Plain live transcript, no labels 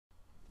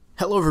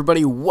Hello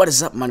everybody, what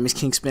is up? My name is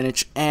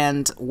Kingspinach,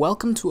 and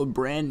welcome to a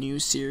brand new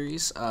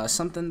series,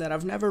 something that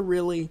I've never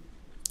really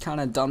kind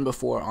of done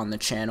before on the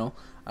channel.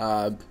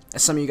 As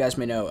some of you guys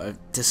may know,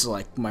 this is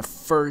like my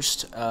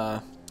first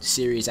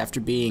series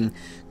after being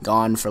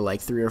gone for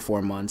like 3 or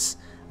 4 months,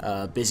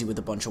 busy with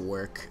a bunch of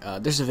work.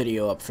 There's a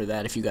video up for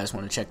that if you guys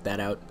want to check that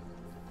out.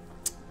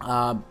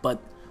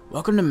 But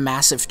welcome to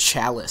Massive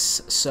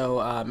Chalice.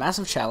 So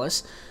Massive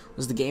Chalice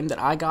was the game that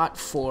I got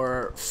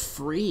for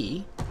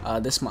free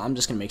this month. I'm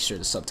just gonna make sure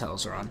the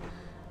subtitles are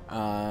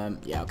on.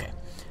 Yeah, okay.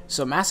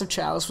 So Massive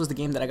Chalice was the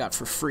game that I got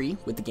for free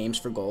with the Games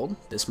for Gold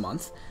this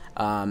month,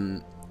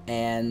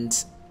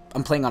 and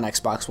I'm playing on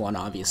Xbox One,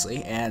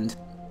 obviously. And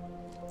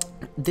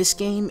this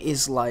game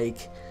is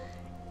like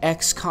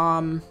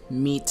XCOM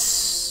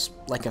meets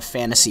like a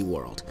fantasy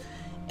world,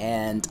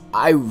 and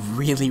I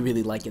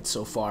really like it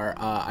so far.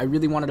 I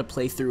really wanted to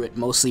play through it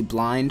mostly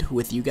blind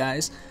with you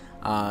guys.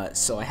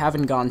 So I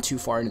haven't gone too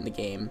far into the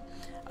game,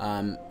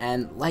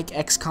 and like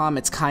XCOM,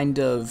 it's kind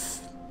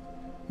of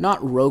not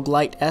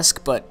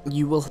roguelite-esque, but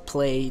you will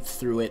play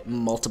through it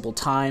multiple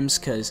times,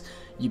 because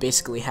you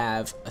basically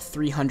have a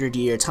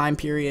 300-year time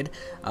period,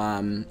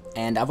 and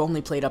I've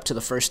only played up to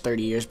the first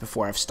 30 years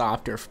before I've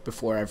stopped, or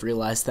before I've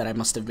realized that I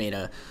must have made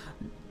a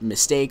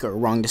mistake or a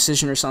wrong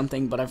decision or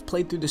something. But I've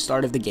played through the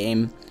start of the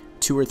game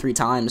 2 or 3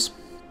 times,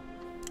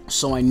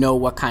 so I know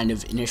what kind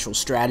of initial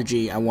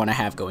strategy I want to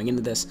have going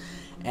into this.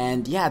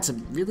 And yeah,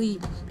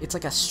 it's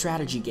like a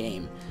strategy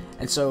game.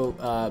 And so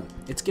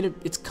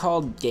it's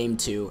called Game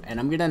 2, and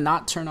I'm gonna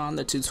not turn on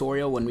the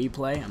tutorial when we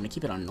play. I'm gonna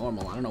keep it on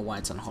normal. I don't know why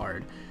it's on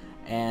hard.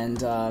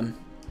 And I'm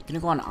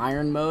gonna go on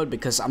Iron mode,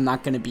 because I'm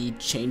not gonna be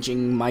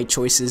changing my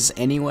choices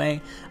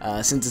anyway.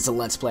 Since it's a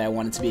Let's Play, I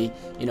want it to be,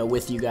 you know,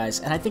 with you guys.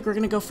 And I think we're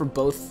gonna go for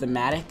both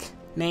thematic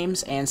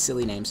names and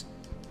silly names.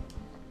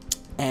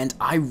 And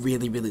I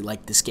really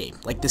like this game.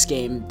 Like, this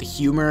game, the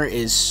humor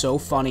is so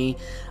funny.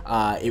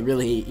 It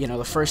really, you know,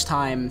 the first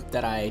time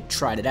that I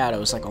tried it out, I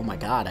was like, oh my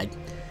god,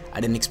 I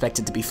didn't expect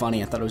it to be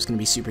funny. I thought it was going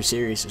to be super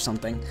serious or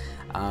something.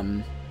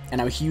 And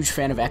I'm a huge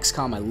fan of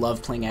XCOM. I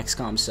love playing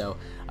XCOM, so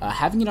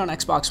having it on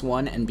Xbox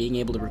One and being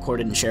able to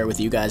record it and share it with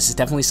you guys is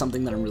definitely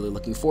something that I'm really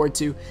looking forward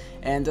to.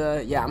 And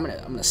yeah, I'm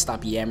gonna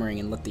stop yammering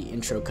and let the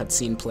intro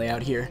cutscene play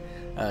out here.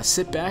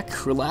 Sit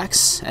back,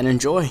 relax, and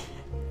enjoy.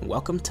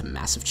 Welcome to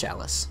Massive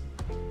Chalice.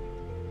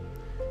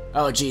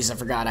 Oh geez, I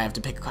forgot I have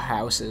to pick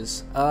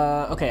houses.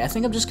 Okay, I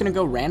think I'm just gonna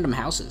go random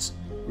houses.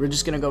 We're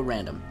just gonna go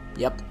random.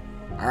 Yep.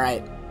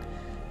 Alright.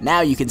 Now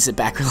you can sit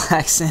back,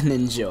 relax, and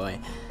enjoy.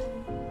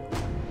 I'm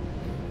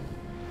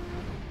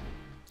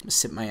gonna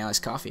sip my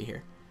iced coffee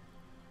here.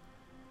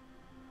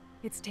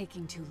 It's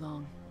taking too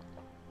long.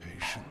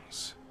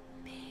 Patience.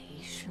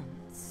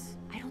 Patience?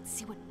 I don't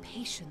see what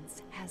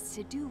patience has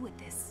to do with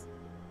this.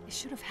 It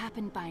should have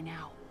happened by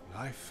now.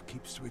 Life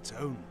keeps to its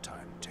own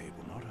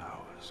timetable, not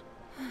ours.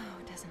 Oh,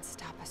 it doesn't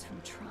stop us from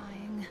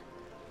trying.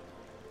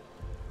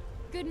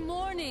 Good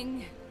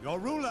morning. Your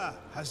ruler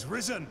has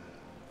risen.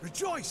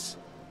 Rejoice,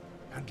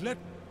 and let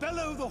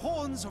bellow the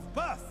horns of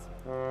birth.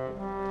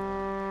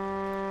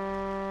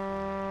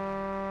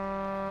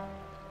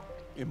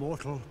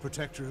 Immortal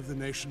protector of the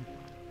nation,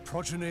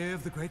 progeny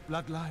of the great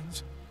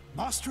bloodlines,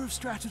 master of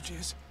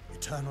strategies,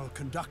 eternal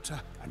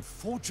conductor, and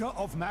forger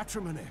of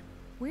matrimony.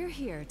 We're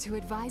here to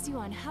advise you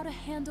on how to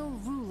handle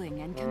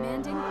ruling and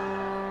commanding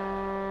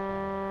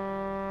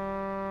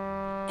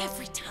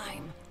every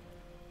time.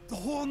 The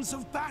horns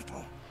of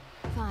battle.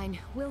 Fine,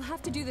 we'll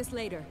have to do this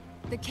later.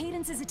 The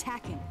Cadence is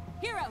attacking.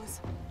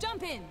 Heroes,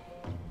 jump in!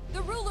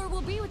 The ruler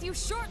will be with you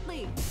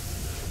shortly!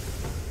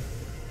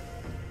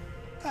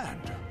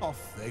 And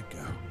off they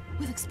go.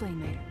 We'll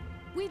explain later.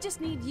 We just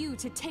need you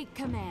to take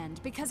command,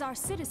 because our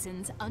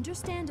citizens,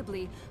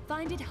 understandably,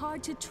 find it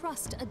hard to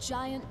trust a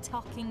giant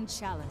talking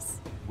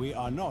chalice. We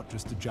are not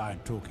just a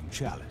giant talking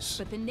chalice.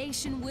 But the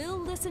nation will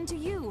listen to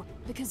you,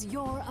 because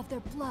you're of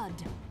their blood.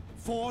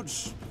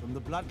 Forged from the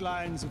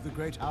bloodlines of the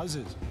great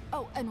houses.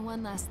 Oh, and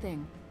one last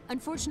thing.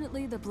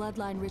 Unfortunately, the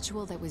bloodline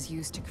ritual that was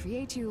used to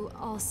create you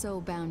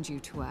also bound you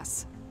to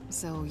us.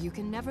 So you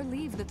can never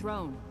leave the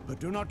throne.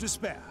 But do not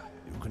despair.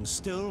 You can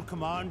still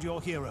command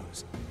your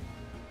heroes.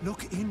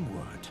 Look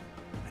inward,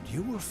 and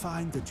you will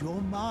find that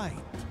your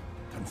mind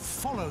can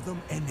follow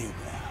them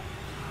anywhere.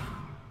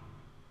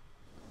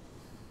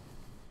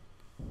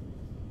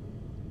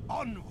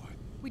 Onward!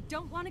 We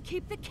don't want to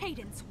keep the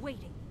Cadence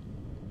waiting.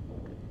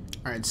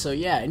 Alright, so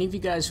yeah, any of you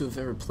guys who have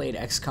ever played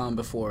XCOM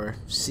before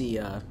see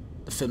the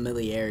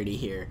familiarity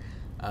here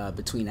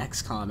between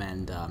XCOM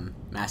and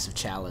Massive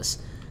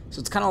Chalice. So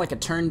it's kind of like a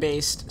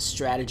turn-based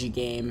strategy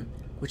game,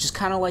 which is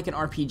kind of like an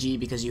RPG,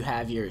 because you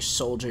have your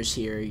soldiers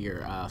here,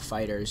 your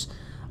fighters,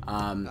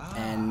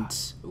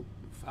 and...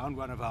 Found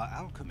one of our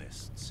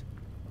alchemists.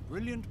 A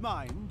brilliant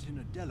mind in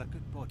a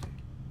delicate body.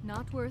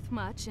 Not worth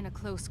much in a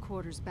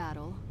close-quarters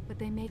battle, but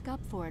they make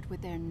up for it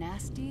with their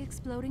nasty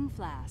exploding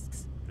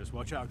flasks. Just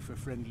watch out for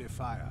friendly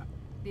fire.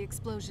 The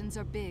explosions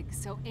are big,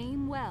 so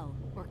aim well,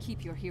 or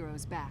keep your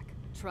heroes back.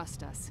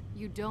 Trust us,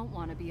 you don't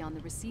want to be on the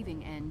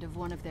receiving end of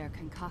one of their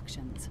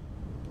concoctions.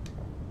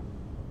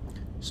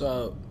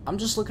 So I'm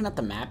just looking at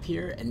the map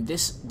here, and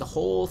the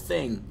whole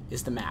thing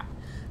is the map.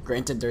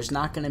 Granted, there's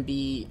not going to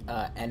be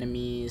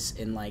enemies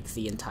in like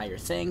the entire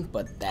thing,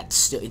 but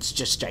it's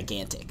just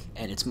gigantic,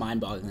 and it's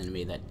mind-boggling to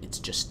me that it's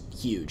just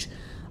huge.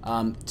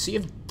 So you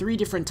have 3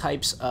 different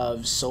types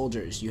of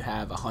soldiers. You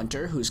have a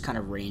hunter, who's kind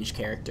of ranged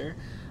character,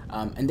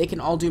 and they can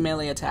all do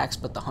melee attacks,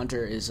 but the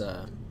hunter is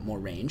more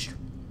ranged.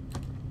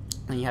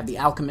 And you have the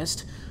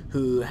alchemist,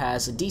 who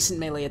has a decent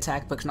melee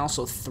attack, but can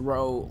also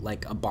throw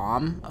like a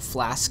bomb, a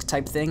flask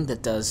type thing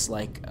that does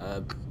like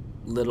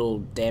little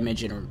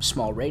damage in a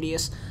small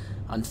radius.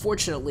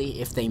 Unfortunately,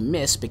 if they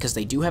miss, because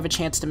they do have a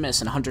chance to miss,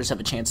 and hunters have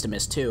a chance to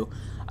miss too,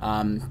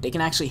 they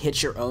can actually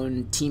hit your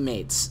own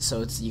teammates.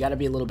 So you got to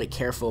be a little bit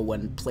careful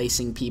when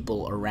placing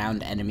people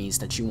around enemies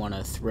that you want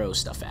to throw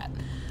stuff at.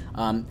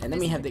 And then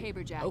we have the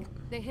caber jack. Oh.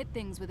 They hit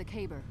things with a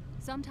caber.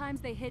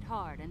 Sometimes they hit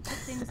hard and put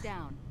things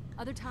down.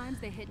 Other times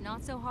they hit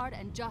not so hard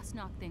and just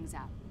knock things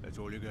out. That's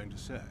all you're going to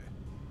say?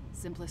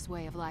 Simplest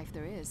way of life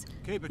there is.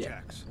 Caber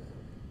jacks.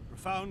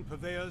 Profound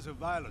purveyors of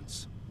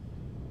violence.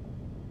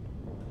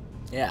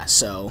 Yeah,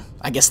 so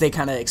I guess they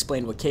kind of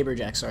explained what caber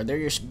jacks are. They're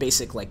your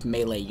basic like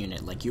melee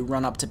unit. Like you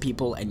run up to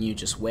people and you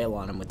just wail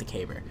on them with the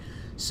caber.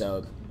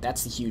 So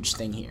that's the huge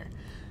thing here.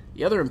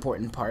 The other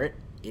important part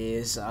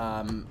is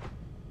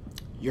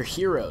your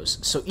heroes.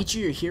 So each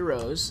of your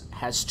heroes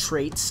has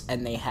traits,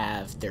 and they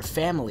have their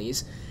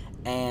families,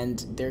 and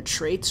their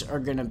traits are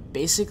going to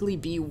basically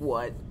be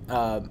what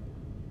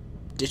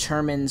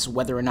determines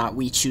whether or not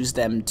we choose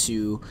them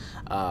to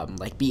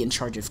like be in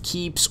charge of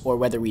keeps, or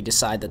whether we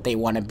decide that they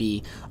want to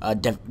be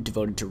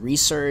devoted to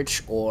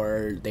research,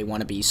 or they want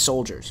to be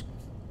soldiers.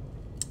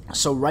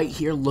 So right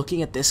here,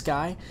 looking at this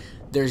guy,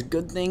 there's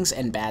good things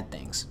and bad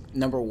things.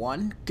 Number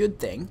one, good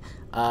thing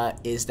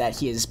is that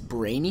he is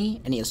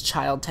brainy and he has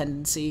child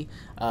tendency.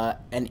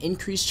 An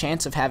increased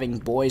chance of having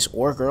boys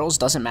or girls,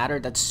 doesn't matter.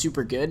 That's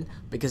super good,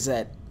 because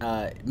that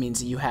means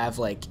that you have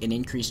like an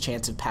increased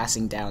chance of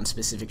passing down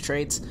specific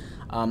traits.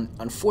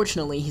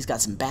 Unfortunately, he's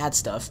got some bad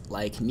stuff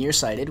like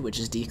nearsighted, which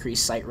is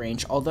decreased sight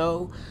range.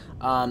 Although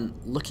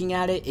looking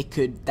at it,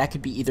 that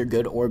could be either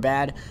good or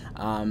bad.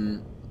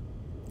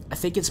 I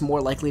think it's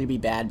more likely to be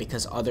bad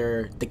because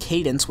the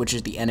Cadence, which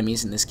is the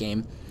enemies in this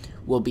game,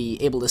 will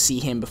be able to see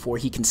him before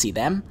he can see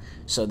them,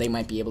 so they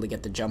might be able to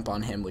get the jump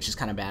on him, which is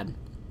kind of bad.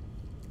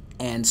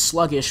 And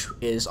sluggish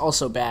is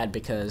also bad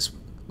because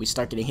we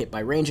start getting hit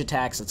by range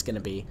attacks. That's going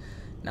to be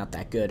not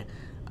that good.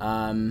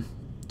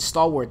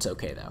 Stalwart's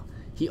okay though.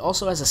 He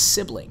also has a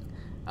sibling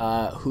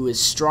who is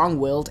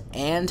strong-willed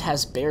and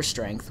has bear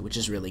strength, which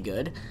is really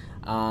good.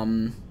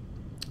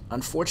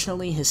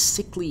 Unfortunately, his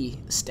sickly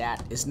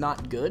stat is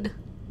not good.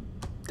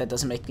 That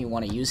doesn't make me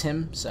want to use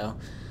him, so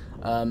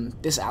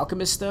this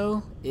alchemist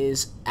though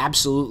is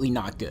absolutely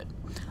not good.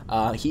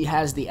 He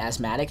has the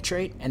asthmatic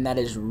trait, and that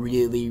is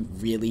really,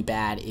 really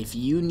bad. If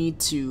you need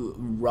to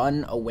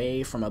run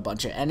away from a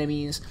bunch of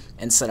enemies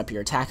and set up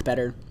your attack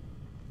better,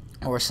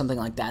 or something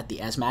like that,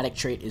 the asthmatic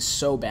trait is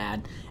so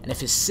bad. And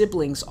if his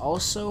siblings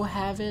also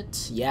have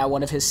it, yeah,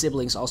 one of his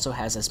siblings also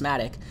has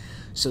asthmatic,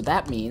 so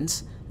that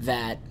means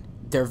that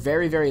they're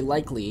very, very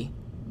likely,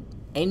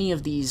 any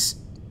of these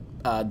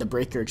any of the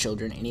Breaker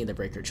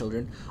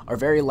children are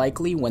very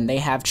likely, when they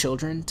have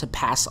children, to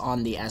pass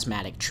on the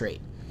asthmatic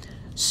trait.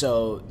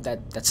 So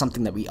that's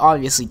something that we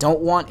obviously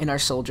don't want in our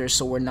soldiers,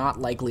 so we're not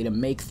likely to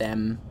make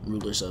them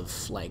rulers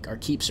of like our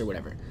keeps or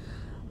whatever.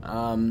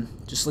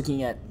 Just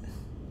looking at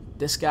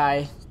this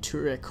guy,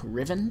 Turek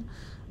Riven,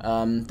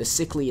 the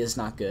sickly is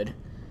not good.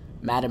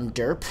 Madame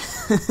Derp,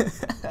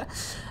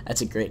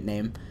 that's a great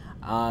name.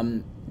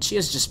 She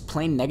has just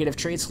plain negative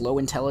traits, low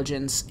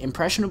intelligence.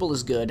 Impressionable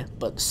is good,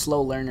 but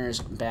slow learner's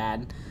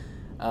bad.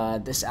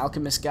 This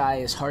alchemist guy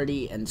is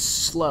hardy and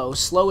slow.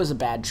 Slow is a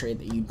bad trait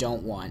that you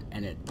don't want,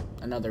 and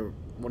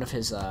one of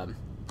his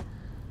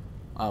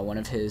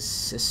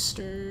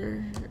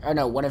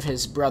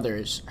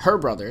brothers, her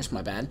brothers,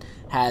 my bad,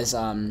 has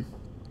one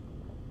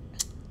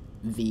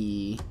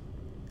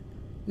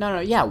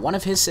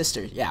of his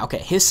sisters,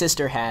 his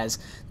sister has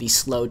the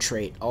slow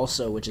trait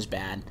also, which is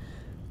bad,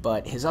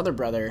 but his other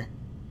brother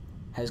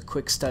has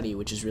quick study,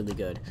 which is really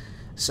good.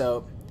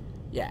 So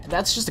yeah,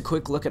 that's just a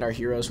quick look at our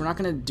heroes. We're not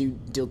going to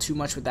deal too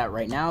much with that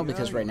right now,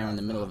 because right now we're in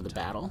the middle of the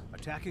battle.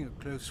 Attacking at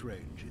close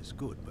range is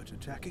good, but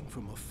attacking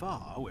from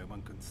afar, where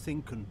one can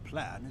think and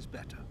plan, is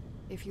better.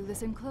 If you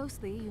listen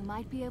closely, you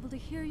might be able to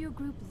hear your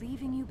group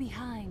leaving you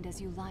behind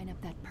as you line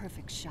up that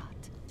perfect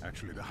shot.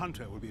 Actually, the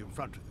hunter will be in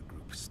front of the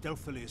group,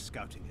 stealthily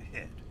scouting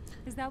ahead.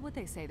 Is that what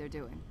they say they're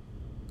doing?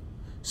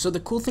 So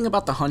the cool thing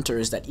about the hunter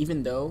is that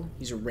even though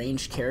he's a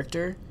ranged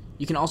character,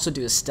 you can also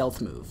do a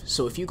stealth move.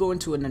 So if you go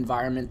into an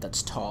environment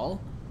that's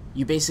tall,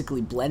 you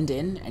basically blend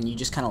in and you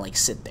just kind of like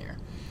sit there.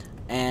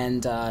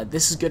 And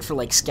this is good for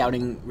like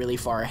scouting really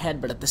far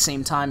ahead, but at the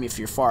same time, if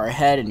you're far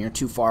ahead and you're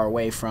too far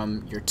away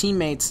from your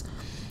teammates,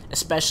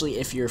 especially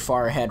if you're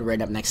far ahead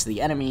right up next to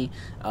the enemy,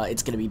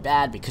 it's going to be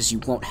bad because you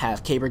won't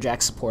have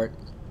caberjack support.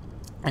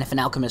 And if an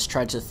alchemist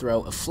tries to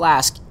throw a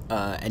flask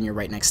and you're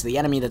right next to the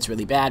enemy, that's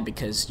really bad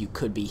because you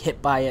could be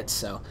hit by it.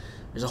 So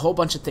There's a whole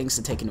bunch of things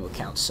to take into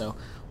account. So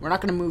we're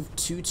not going to move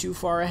too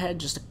far ahead,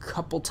 just a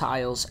couple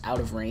tiles out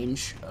of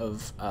range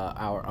of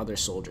our other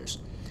soldiers.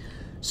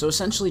 So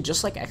essentially,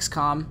 just like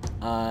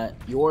XCOM,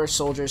 your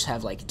soldiers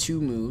have like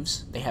 2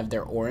 moves. They have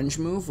their orange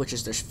move, which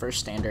is their first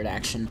standard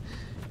action,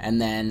 and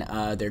then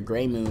their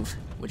gray move,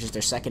 which is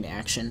their second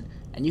action.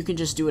 And you can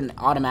just do an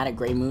automatic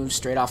gray move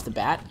straight off the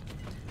bat.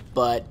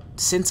 But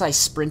since I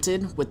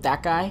sprinted with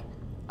that guy,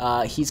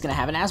 he's going to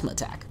have an asthma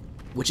attack,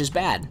 which is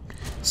bad.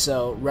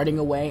 So running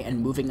away and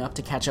moving up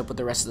to catch up with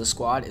the rest of the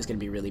squad is going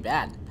to be really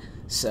bad.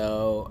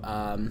 So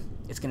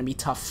it's going to be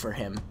tough for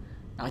him.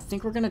 Now I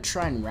think we're going to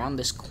try and round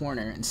this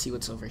corner and see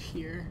what's over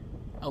here.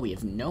 Oh, we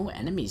have no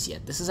enemies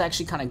yet. This is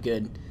actually kind of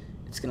good.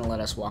 It's going to let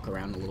us walk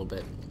around a little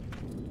bit.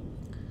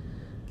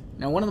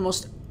 Now, one of the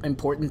most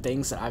important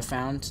things that I've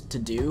found to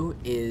do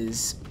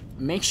is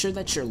make sure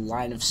that your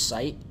line of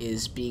sight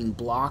is being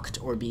blocked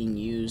or being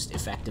used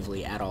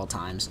effectively at all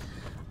times.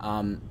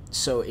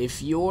 So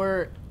if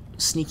you're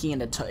sneaking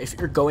into, if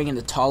you're going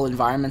into tall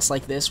environments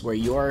like this where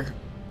your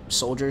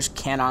soldiers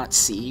cannot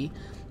see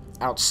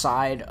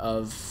outside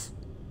of,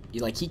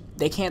 like,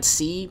 they can't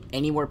see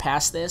anywhere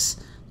past this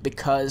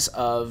because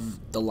of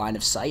the line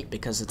of sight,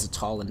 because it's a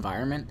tall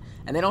environment,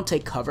 and they don't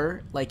take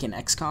cover like in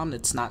XCOM.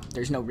 It's not,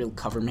 there's no real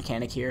cover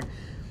mechanic here.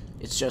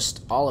 It's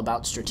just all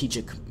about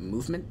strategic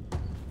movement.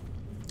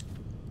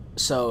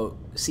 So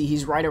see,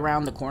 he's right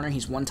around the corner.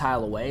 He's 1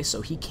 tile away,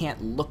 so he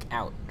can't look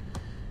out,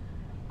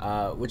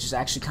 which is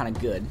actually kind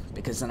of good,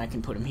 because then I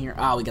can put him here.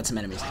 Ah, we got some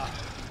enemies.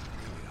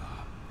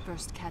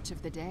 First catch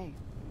of the day.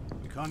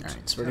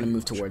 Alright, so we're going to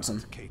move towards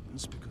them.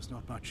 Cadence, because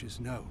not much is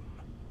known.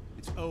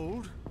 It's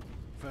old,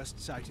 first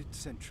sighted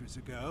centuries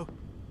ago,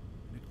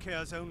 and it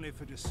cares only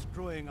for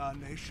destroying our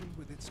nation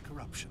with its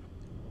corruption.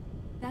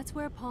 That's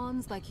where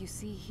pawns like you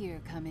see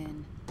here come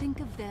in. Think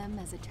of them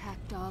as attack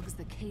dogs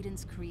the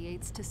Cadence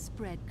creates to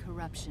spread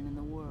corruption in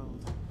the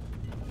world.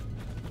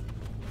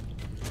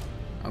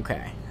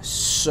 Okay,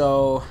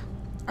 so,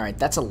 alright,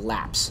 that's a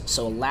lapse.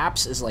 So a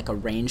lapse is like a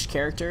ranged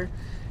character,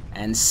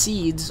 and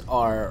seeds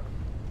are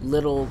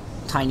little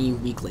tiny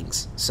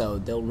weaklings. So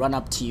they'll run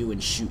up to you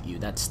and shoot you.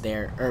 That's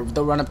their, or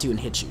they'll run up to you and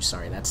hit you,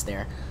 sorry, that's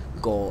their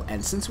goal.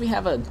 And since we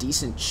have a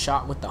decent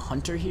shot with the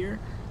hunter here,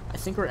 I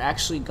think we're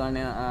actually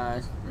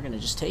gonna, we're gonna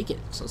just take it.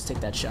 So let's take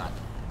that shot.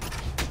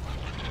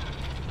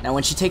 Now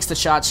when she takes the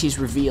shot, she's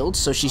revealed,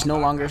 so she's no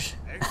longer,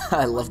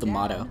 I love the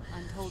motto.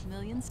 Untold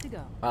millions to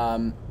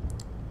go.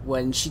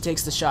 When she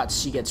takes the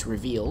shots, she gets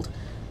revealed,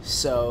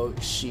 so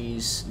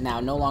she's now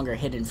no longer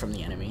hidden from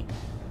the enemy.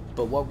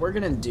 But what we're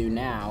gonna do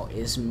now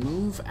is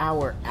move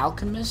our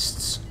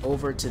alchemists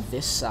over to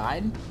this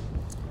side.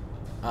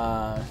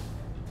 Let's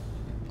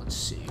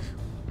see.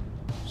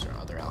 Is our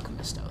other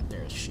alchemist out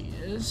there? She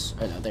is.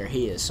 Oh no, there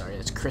he is. Sorry,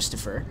 that's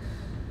Christopher.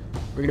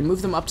 We're gonna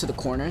move them up to the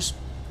corners,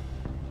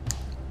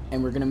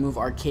 and we're gonna move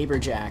our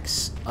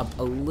caberjacks up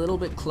a little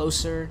bit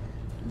closer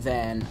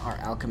than our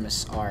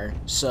alchemists are.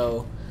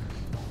 So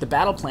the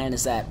battle plan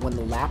is that when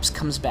the lapse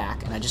comes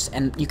back,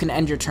 and you can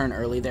end your turn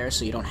early there,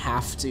 so you don't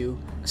have to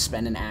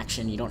spend an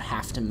action, you don't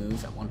have to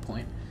move at one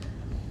point.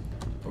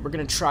 What we're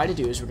going to try to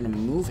do is we're going to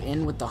move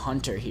in with the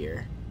hunter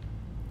here.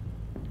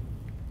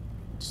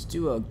 Let's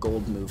do a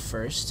gold move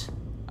first.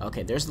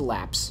 Okay, there's the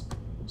lapse,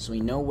 so we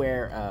know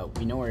where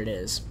it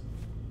is.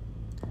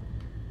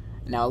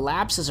 Now,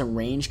 lapse is a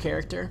range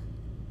character,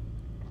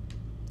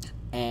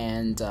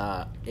 and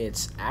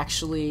it's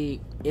actually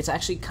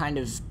kind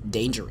of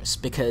dangerous,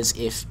 because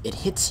if it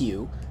hits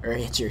you, or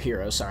hits your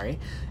hero, sorry,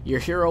 your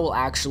hero will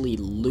actually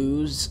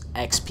lose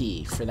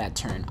XP for that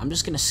turn. I'm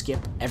just gonna skip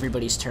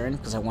everybody's turn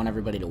because I want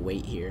everybody to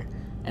wait here,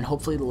 and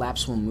hopefully the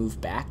lapse will move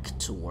back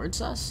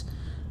towards us,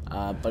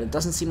 but it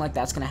doesn't seem like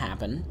that's gonna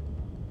happen.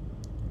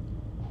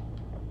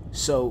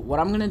 So what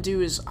I'm gonna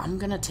do is I'm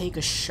gonna take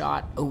a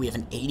shot. Oh, we have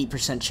an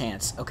 80%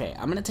 chance. Okay,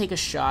 I'm gonna take a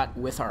shot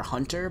with our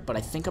hunter, but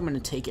I think I'm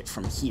gonna take it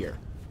from here,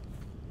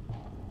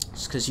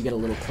 just because you get a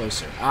little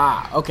closer.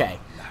 Ah, okay.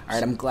 All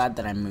right, I'm glad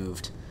that I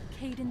moved.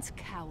 Cadence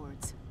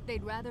cowards.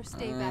 They'd rather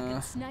stay back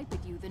and snipe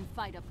at you than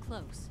fight up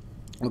close.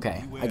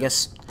 Okay, I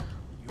guess.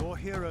 Your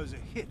heroes are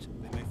hit.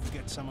 They may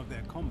forget some of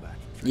their combat.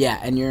 Yeah,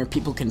 and your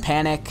people can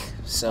panic,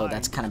 so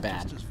that's kind of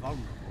bad. Just as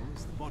vulnerable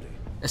as the body.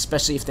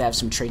 Especially if they have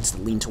some traits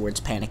that lean towards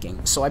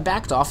panicking. So I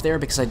backed off there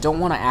because I don't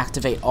want to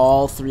activate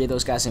all 3 of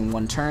those guys in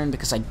one turn,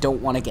 because I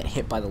don't want to get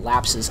hit by the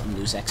lapses and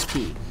lose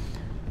XP.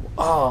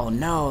 Oh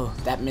no,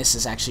 that miss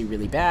is actually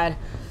really bad.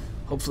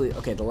 Hopefully,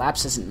 okay, the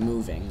lapse isn't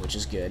moving, which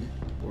is good.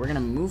 But we're gonna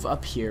move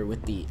up here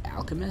with the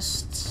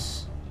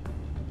alchemists.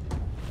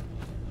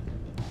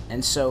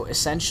 And so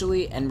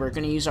essentially, and we're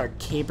gonna use our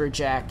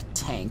caberjack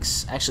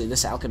tanks. Actually,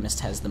 this alchemist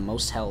has the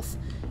most health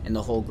in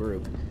the whole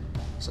group.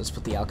 So let's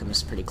put the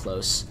alchemist pretty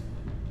close.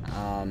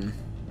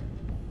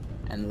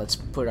 And let's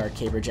put our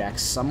caberjacks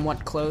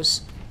somewhat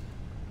close.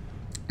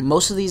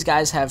 Most of these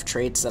guys have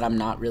traits that I'm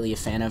not really a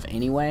fan of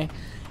anyway.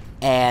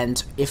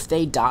 And if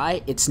they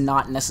die, it's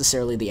not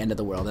necessarily the end of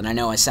the world. And I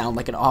know I sound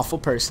like an awful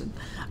person,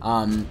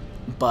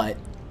 but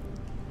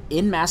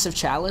in Massive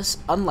Chalice,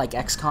 unlike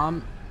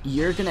XCOM,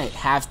 you're going to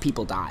have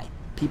people die.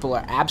 people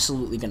are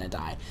absolutely going to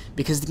die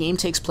because the game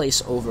takes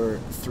place over a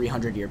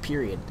 300-year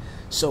period.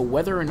 So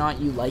whether or not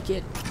you like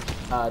it,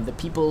 the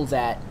people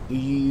that you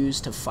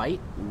use to fight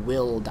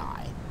will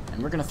die.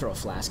 And we're going to throw a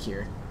flask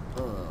here.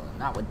 Ugh,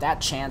 not with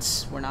that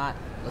chance. We're not.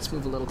 Let's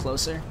move a little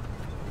closer.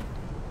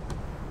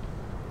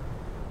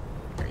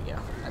 There you go.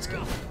 That's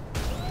good.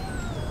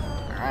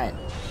 Alright.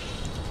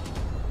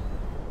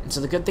 And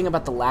so the good thing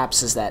about the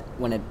lapse is that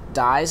when it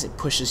dies, it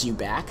pushes you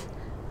back.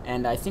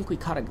 And I think we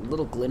caught a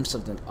little glimpse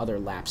of the other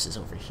lapses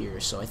over here.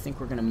 So I think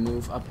we're going to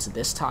move up to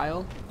this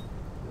tile,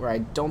 where I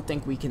don't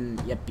think we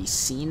can yet be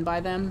seen by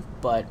them,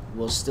 but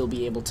we'll still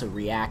be able to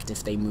react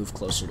if they move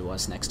closer to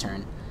us next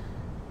turn.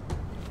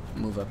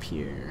 Move up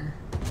here.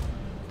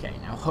 Okay,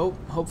 now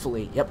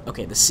hopefully... Yep,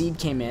 okay, the seed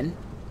came in.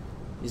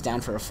 He's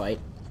down for a fight.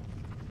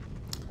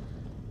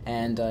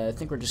 And I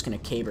think we're just going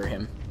to caber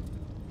him.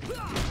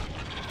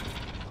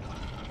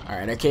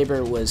 Alright, our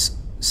caber was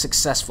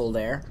successful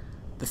there.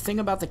 The thing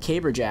about the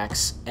caber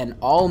jacks and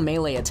all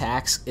melee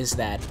attacks is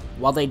that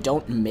while they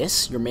don't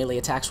miss, your melee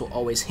attacks will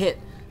always hit.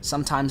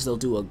 Sometimes they'll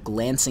do a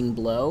glancing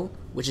blow,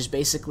 which is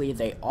basically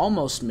they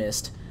almost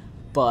missed,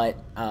 but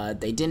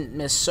they didn't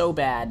miss so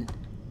bad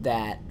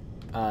that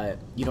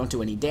you don't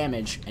do any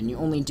damage, and you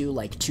only do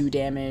like 2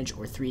 damage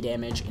or 3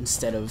 damage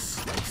instead of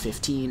like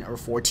 15 or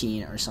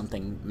 14 or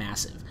something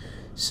massive.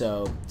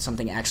 So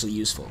something actually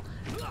useful.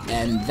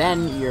 And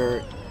then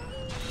your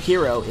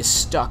hero is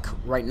stuck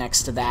right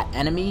next to that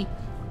enemy,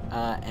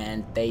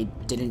 and they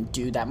didn't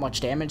do that much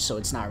damage, so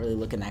it's not really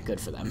looking that good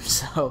for them.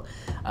 So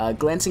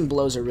glancing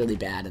blows are really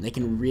bad, and they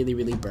can really,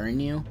 really burn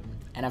you.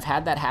 And I've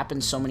had that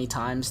happen so many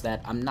times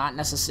that I'm not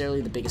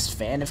necessarily the biggest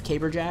fan of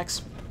caber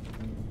jacks.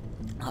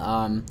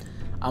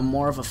 I'm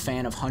more of a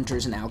fan of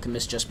hunters and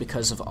alchemists just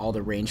because of all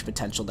the range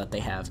potential that they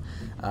have.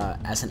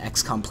 As an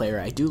XCOM player,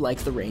 I do like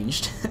the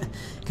ranged,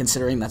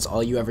 considering that's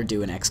all you ever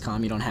do in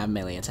XCOM. You don't have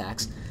melee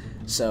attacks.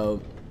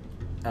 So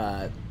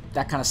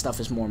that kind of stuff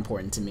is more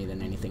important to me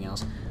than anything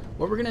else.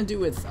 What we're going to do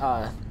with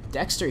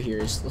Dexter here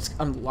is let's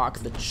unlock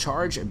the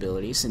charge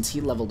ability since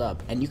he leveled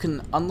up. And you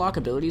can unlock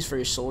abilities for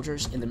your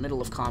soldiers in the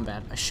middle of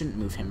combat. I shouldn't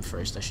move him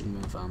first. I should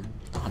move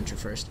the hunter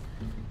first.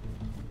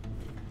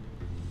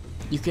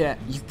 You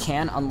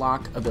can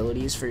unlock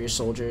abilities for your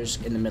soldiers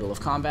in the middle of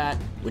combat,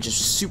 which is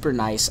super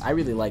nice. I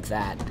really like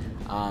that.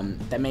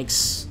 That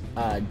makes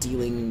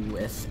dealing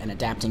with and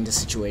adapting to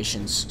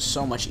situations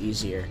so much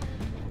easier.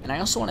 And I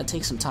also want to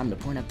take some time to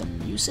point out the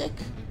music.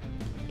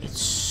 It's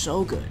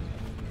so good.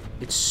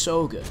 It's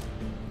so good.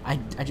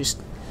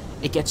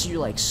 It gets you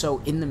like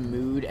so in the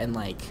mood and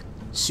like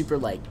super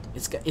like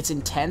it's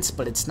intense,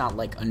 but it's not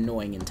like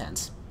annoying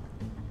intense.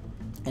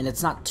 And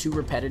it's not too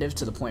repetitive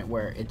to the point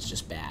where it's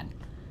just bad.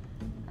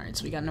 Alright,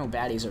 so we got no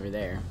baddies over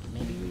there.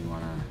 Maybe we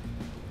wanna...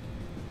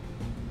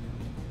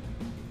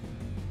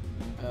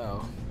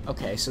 Oh,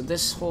 okay, so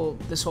this whole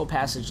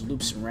passage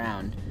loops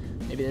around.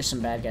 Maybe there's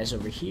some bad guys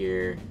over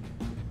here.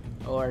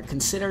 Or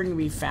considering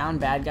we found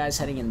bad guys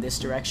heading in this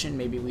direction,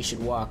 maybe we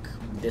should walk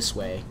this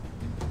way.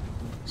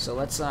 So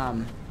let's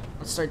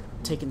start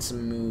taking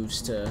some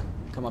moves to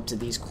come up to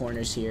these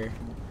corners here.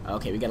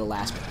 Okay, we got a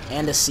last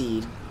and a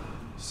seed.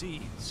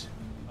 Seeds,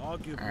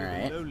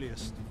 arguably the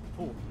lowliest of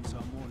pawns,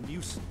 are more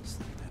nuisance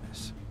than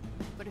menace.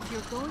 But if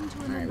you're going to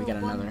Alright, we got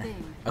another.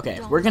 Thing, okay,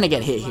 we're gonna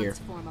get hit here.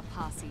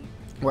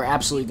 We're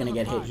absolutely gonna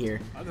get hit here.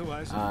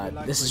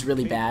 This is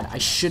really bad. I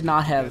should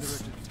not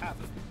have...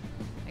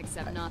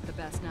 Except not the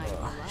best night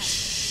of your life.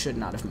 Should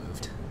not have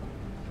moved.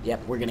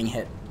 Yep, we're getting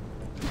hit.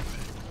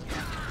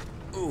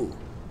 Ooh.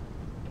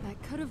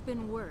 That could have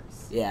been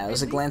worse. Yeah, it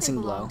was a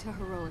glancing blow. To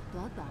heroic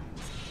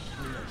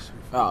bloodlines.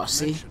 Oh,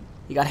 see?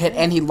 He got hit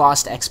and he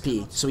lost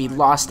XP, so he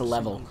lost a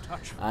level.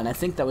 And I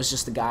think that was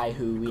just the guy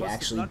who we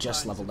actually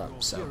just leveled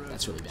up, so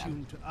that's really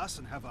bad. To us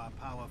and have our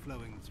power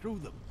flowing through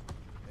them,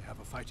 they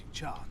have a fighting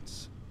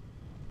chance.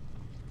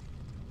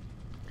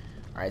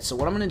 Alright, so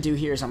what I'm going to do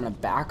here is I'm going to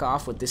back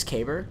off with this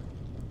caber.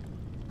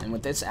 And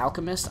with this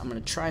alchemist, I'm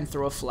going to try and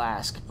throw a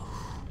flask.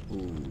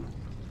 Ooh.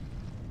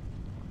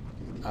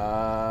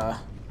 I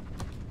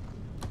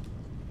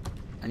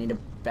need to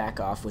back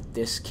off with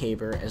this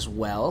caber as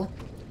well.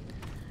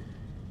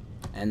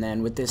 And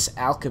then with this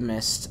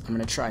alchemist, I'm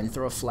going to try and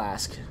throw a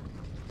flask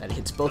that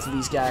hits both of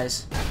these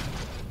guys.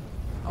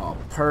 Oh,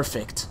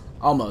 perfect.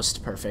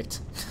 Almost perfect.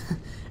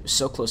 It was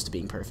so close to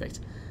being perfect.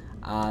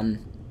 One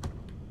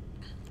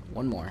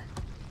more.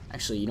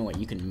 Actually, you know what?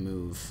 You can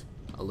move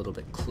a little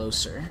bit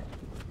closer.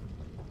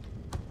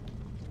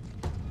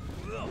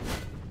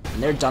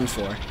 And they're done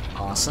for.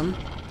 Awesome.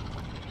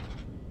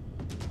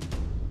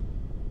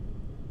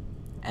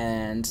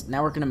 And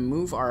now we're going to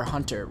move our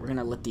hunter. We're going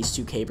to let these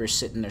two cabers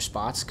sit in their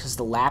spots because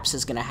the lapse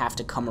is going to have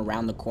to come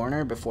around the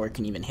corner before it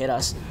can even hit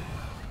us.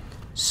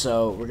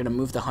 So we're going to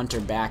move the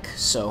hunter back.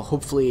 So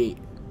hopefully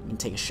we can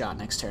take a shot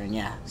next turn.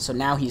 Yeah. So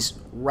now he's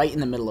right in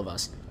the middle of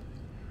us.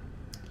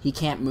 He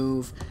can't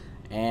move.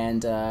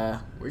 And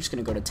we're just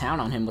going to go to town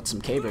on him with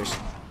some cabers.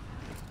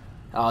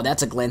 Oh,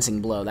 that's a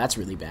glancing blow. That's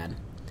really bad.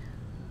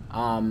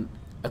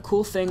 A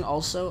cool thing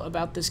also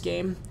about this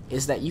game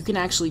is that you can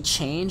actually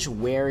change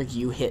where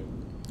you hit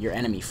your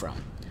enemy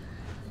from.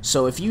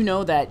 So if you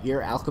know that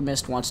your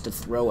alchemist wants to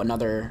throw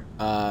another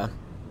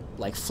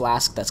like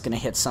flask that's going to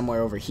hit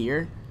somewhere over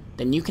here,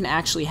 then you can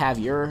actually have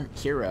your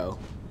hero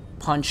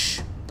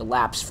punch the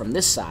lapse from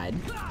this side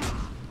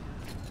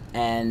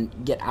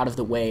and get out of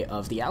the way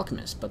of the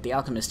alchemist. But the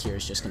alchemist here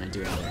is just going to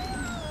do another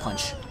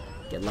punch,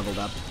 get leveled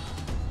up.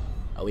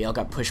 Oh, we all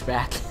got pushed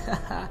back.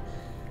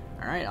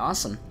 Alright,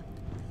 awesome.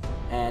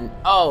 And,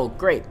 oh,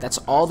 great, that's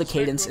all the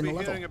cadence in the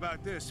level. Hearing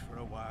about this for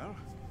a while.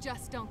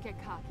 Just don't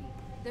get cocky.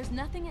 There's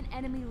nothing an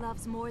enemy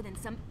loves more than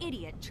some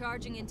idiot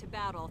charging into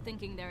battle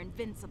thinking they're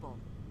invincible.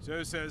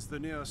 So says the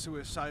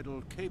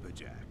near-suicidal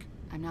Caberjack.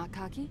 I'm not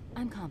cocky,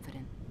 I'm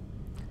confident.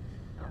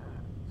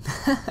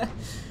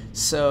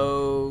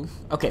 So,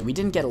 okay, we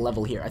didn't get a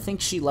level here. I think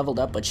she leveled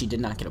up, but she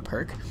did not get a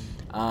perk.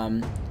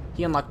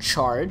 He unlocked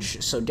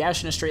Charge, so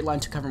dash in a straight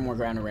line to cover more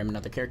ground and ram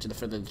another character. The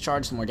further the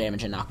charge, the more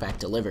damage and knockback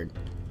delivered.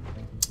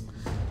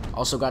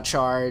 Also got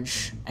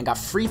Charge, and got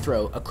Free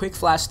Throw, a quick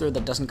flash throw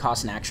that doesn't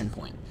cost an action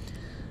point.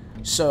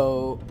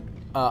 So,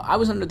 I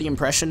was under the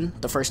impression,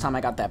 the first time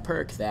I got that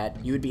perk,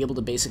 that you would be able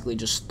to basically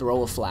just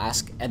throw a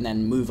flask and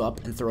then move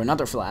up and throw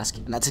another flask,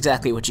 and that's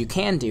exactly what you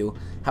can do.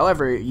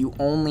 However, you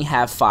only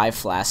have 5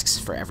 flasks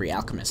for every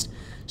alchemist,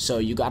 so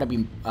you gotta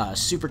be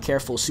super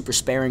careful, super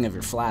sparing of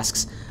your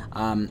flasks.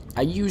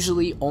 I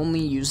usually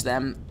only use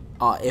them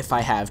if I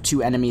have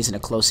 2 enemies in a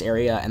close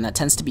area, and that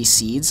tends to be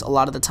seeds a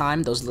lot of the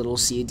time. Those little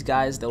seeds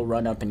guys, they'll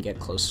run up and get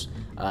close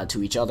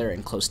to each other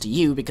and close to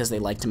you because they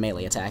like to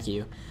melee attack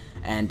you.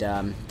 And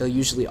they'll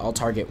usually all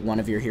target one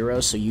of your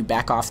heroes, so you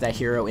back off that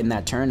hero in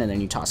that turn, and then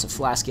you toss a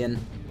flask in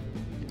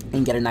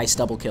and get a nice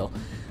double kill.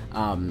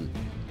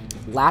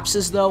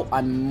 Lapses, though,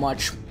 I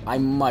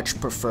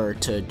much prefer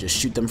to just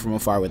shoot them from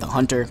afar with a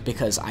hunter,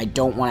 because I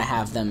don't want to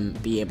have them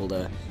be able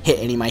to hit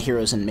any of my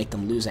heroes and make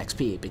them lose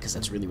XP, because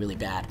that's really, really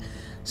bad.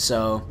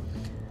 So,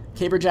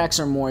 Caberjacks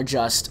are more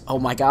just, oh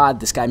my god,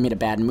 this guy made a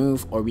bad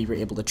move, or we were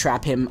able to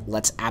trap him,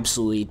 let's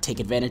absolutely take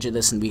advantage of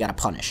this, and we gotta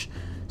punish.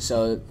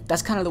 So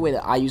that's kind of the way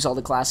that I use all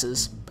the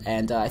classes,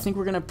 and I think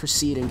we're going to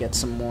proceed and get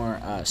some more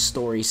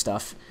story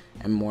stuff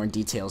and more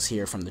details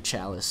here from the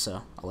Chalice,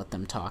 so I'll let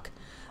them talk.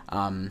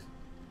 And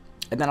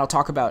then I'll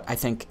talk about, I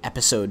think,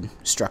 episode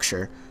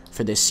structure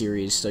for this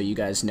series, so you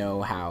guys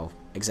know how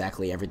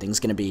exactly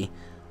everything's going to be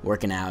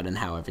working out and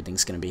how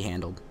everything's going to be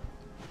handled.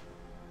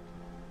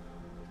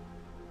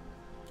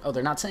 Oh,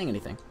 they're not saying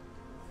anything.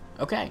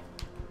 Okay.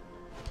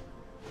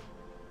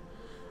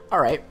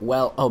 Alright,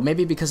 well, oh,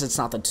 maybe because it's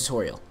not the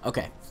tutorial.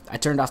 Okay, I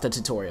turned off the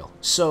tutorial.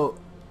 So,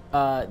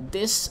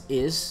 this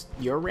is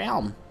your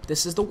realm.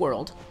 This is the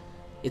world.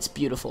 It's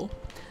beautiful.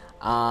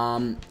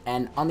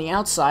 And on the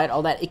outside,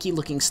 all that icky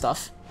looking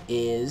stuff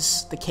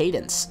is the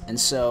Cadence. And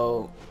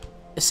so,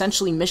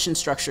 essentially, mission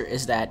structure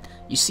is that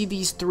you see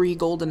these 3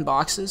 golden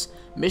boxes.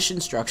 Mission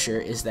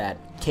structure is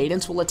that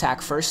Cadence will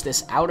attack first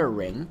this outer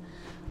ring,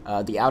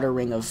 the outer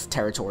ring of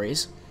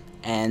territories.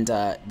 And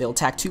they'll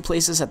attack 2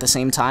 places at the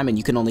same time, and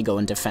you can only go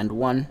and defend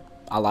one,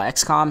 a la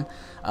XCOM.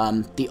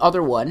 The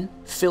other one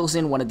fills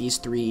in one of these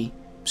 3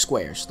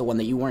 squares, the one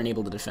that you weren't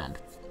able to defend.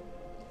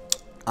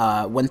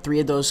 When 3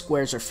 of those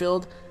squares are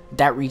filled,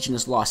 that region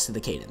is lost to the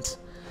Cadence.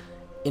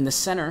 In the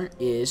center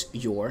is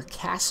your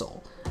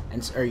castle,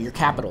 or your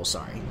capital,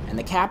 sorry. And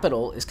the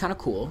capital is kind of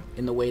cool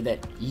in the way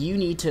that you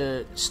need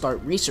to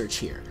start research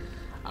here.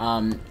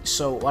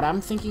 So what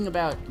I'm thinking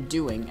about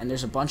doing, and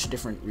there's a bunch of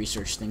different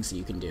research things that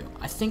you can do,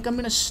 I think I'm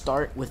going to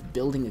start with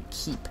building a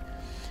keep.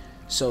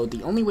 So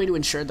the only way to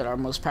ensure that our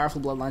most powerful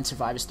bloodlines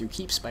survive is through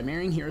keeps. By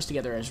marrying heroes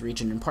together as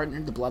regent and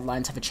partner, the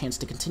bloodlines have a chance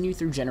to continue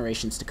through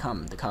generations to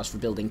come. The cost for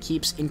building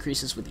keeps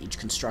increases with each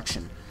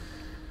construction.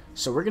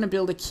 So we're going to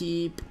build a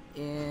keep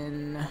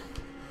in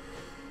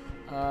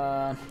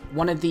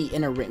one of the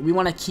inner ring. We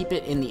want to keep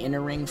it in the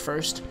inner ring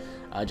first,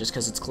 just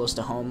because it's close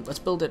to home. Let's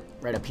build it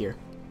right up here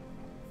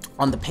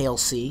on the Pale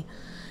Sea,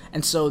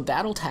 and so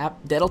that'll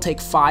take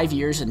 5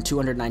 years and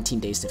 219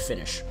 days to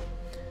finish.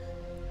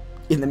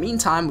 In the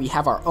meantime, we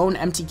have our own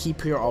empty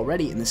keep here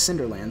already in the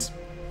Cinderlands,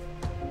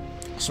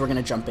 so we're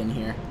gonna jump in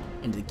here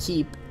into the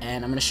keep,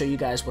 and I'm gonna show you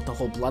guys what the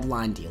whole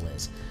bloodline deal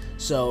is.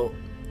 So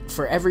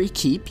for every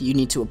keep, you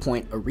need to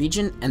appoint a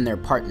regent and their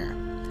partner,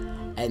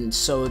 and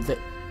so the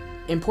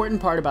important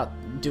part about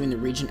doing the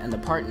regent and the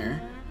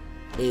partner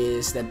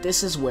is that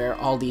this is where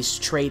all these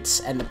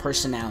traits and the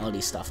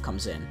personality stuff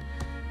comes in.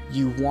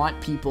 You want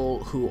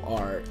people who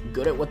are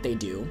good at what they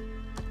do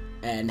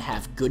and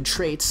have good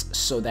traits,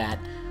 so that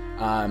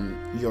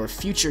your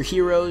future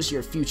heroes,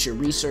 your future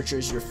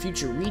researchers, your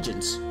future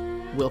regents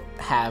will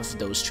have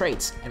those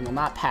traits and will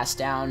not pass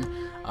down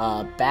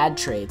bad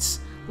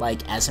traits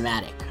like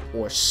asthmatic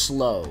or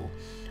slow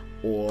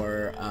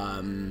or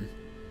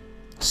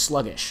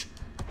sluggish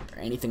or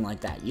anything like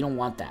that. You don't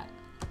want that.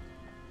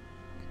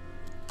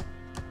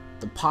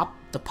 The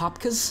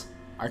Popkas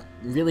are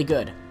really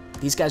good.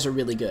 These guys are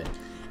really good.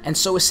 And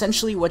so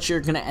essentially what you're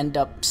going to end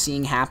up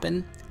seeing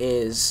happen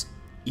is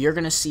you're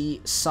going to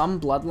see some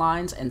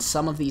bloodlines and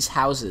some of these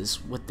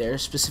houses with their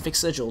specific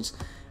sigils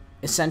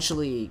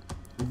essentially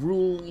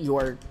rule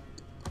your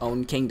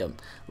own kingdom.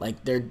 Like,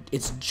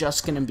 it's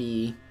just gonna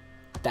be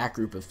that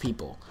group of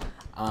people.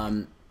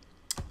 And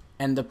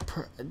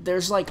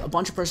there's like a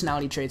bunch of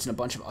personality traits and a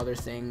bunch of other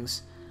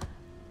things.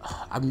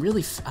 I'm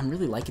really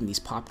liking these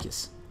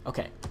popkis.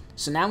 Okay,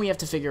 so now we have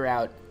to figure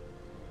out.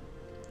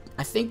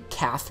 I think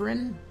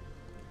Catherine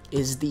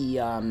is the.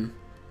 I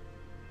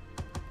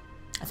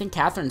think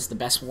Catherine's the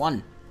best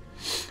one.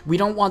 We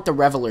don't want the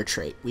Reveler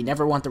trait. We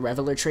never want the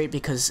Reveler trait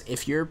because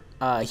if your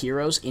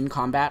heroes in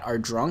combat are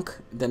drunk,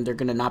 then they're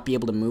gonna not be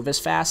able to move as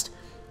fast,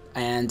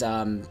 and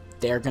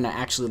they're gonna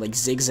actually like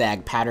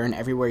zigzag pattern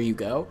everywhere you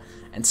go.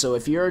 And so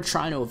if you're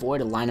trying to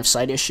avoid a line of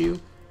sight issue,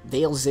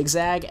 they'll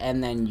zigzag,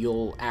 and then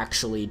you'll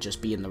actually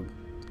just be in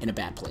a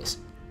bad place.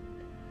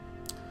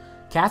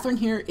 Catherine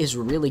here is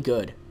really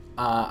good.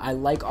 I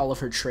like all of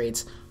her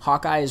traits.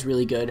 Hawkeye is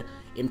really good.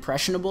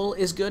 Impressionable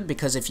is good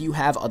because if you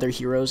have other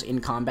heroes in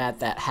combat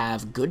that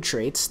have good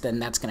traits, then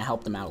that's going to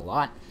help them out a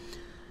lot.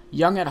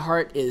 Young at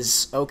heart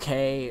is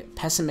okay.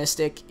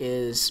 Pessimistic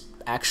is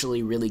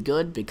actually really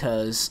good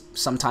because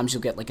sometimes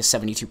you'll get like a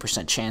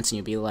 72% chance and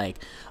you'll be like,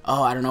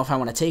 oh, I don't know if I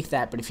want to take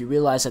that. But if you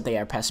realize that they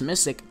are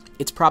pessimistic,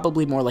 it's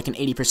probably more like an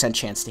 80%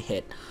 chance to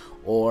hit,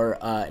 or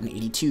an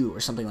 82 or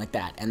something like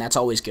that, and that's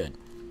always good.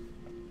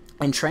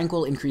 And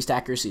Tranquil, increased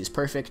accuracy is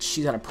perfect.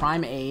 She's at a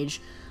prime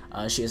age.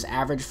 She has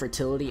average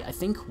fertility. I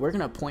think we're going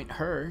to appoint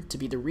her to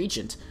be the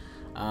regent.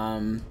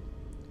 Oh,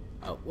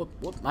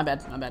 my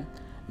bad.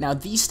 Now,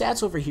 these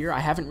stats over here, I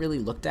haven't really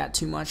looked at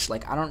too much.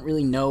 Like, I don't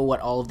really know what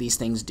all of these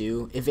things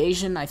do.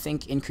 Evasion, I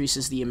think,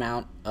 increases the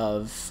amount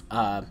of,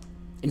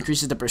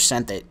 increases the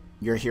percent that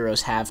your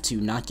heroes have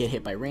to not get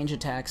hit by range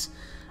attacks.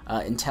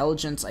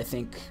 Intelligence, I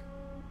think,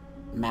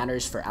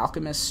 matters for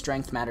alchemists.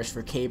 Strength matters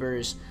for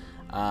cabers.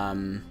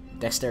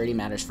 Dexterity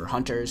matters for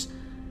hunters.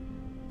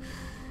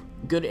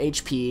 Good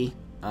HP.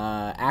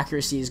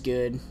 Accuracy is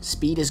good.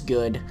 Speed is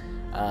good.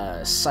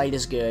 Sight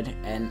is good,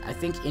 and I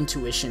think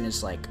intuition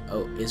is like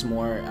is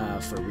more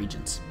for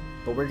regents.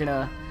 But we're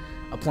gonna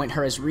appoint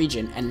her as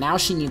regent, and now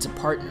she needs a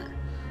partner.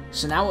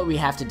 So now what we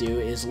have to do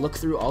is look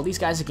through all these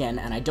guys again,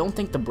 and I don't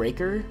think the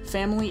Breaker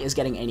family is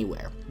getting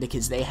anywhere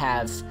because they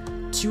have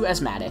 2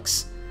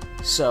 asthmatics,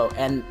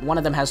 and one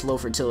of them has low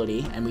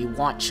fertility, and we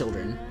want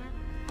children.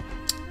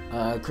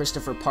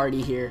 Christopher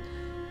Party here,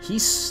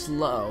 he's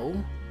slow.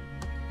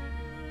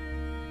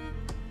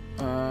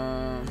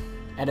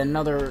 And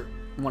another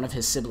one of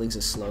his siblings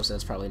is slow, so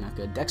that's probably not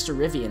good. Dexter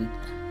Rivian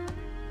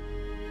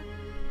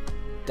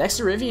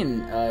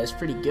is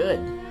pretty good.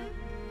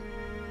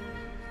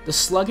 The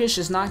Sluggish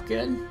is not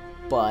good,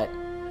 but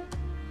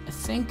I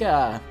think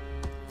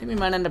we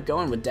might end up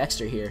going with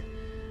Dexter here.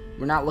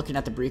 We're not looking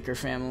at the Breaker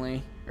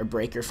family.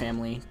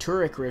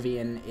 Turek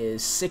Rivian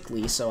is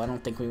sickly, so I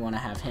don't think we want to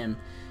have him.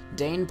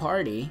 Dane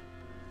Party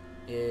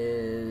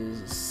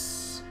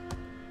is...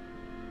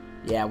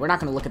 yeah, we're not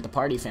going to look at the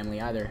Party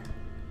family either.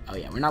 Oh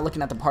yeah, we're not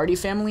looking at the Party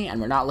family, and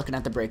we're not looking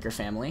at the Breaker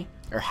family.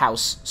 Or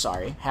House,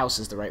 sorry. House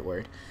is the right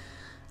word.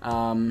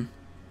 Well,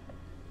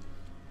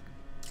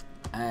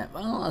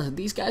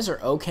 these guys are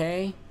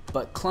okay,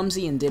 but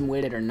Clumsy and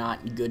Dim-Witted are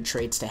not good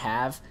traits to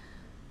have.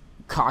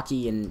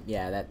 Cocky and...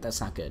 yeah,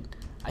 that's not good.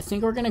 I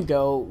think we're going to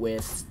go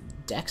with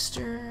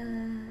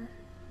Dexter...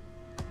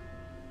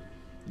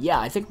 yeah,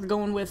 I think we're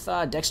going with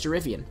Dexter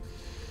Rivian.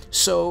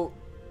 So,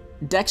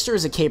 Dexter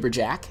is a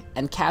Caberjack,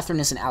 and Catherine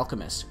is an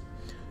Alchemist.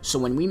 So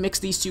when we mix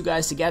these two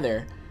guys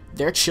together,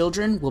 their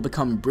children will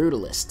become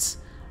Brutalists.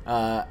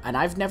 And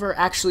I've never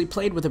actually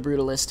played with a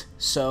Brutalist,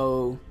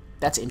 so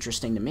that's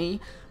interesting to me.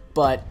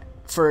 But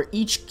for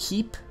each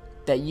keep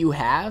that you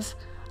have,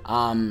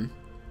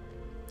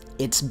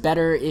 it's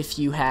better if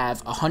you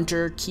have a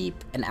Hunter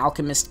keep, an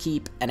Alchemist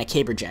keep, and a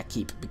Caberjack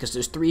keep, because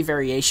there's 3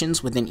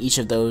 variations within each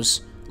of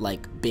those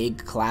like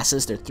big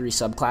classes. They're 3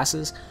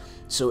 subclasses.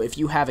 So if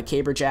you have a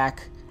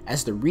Caberjack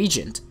as the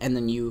regent, and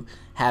then you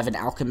have an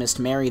alchemist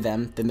marry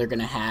them, then they're going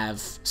to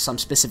have some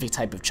specific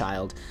type of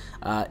child.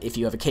 If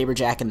you have a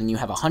Caberjack and then you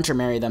have a hunter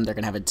marry them, they're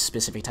going to have a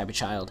specific type of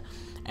child.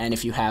 And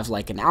if you have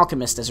like an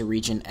alchemist as a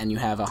regent and you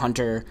have a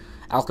hunter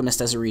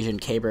alchemist as a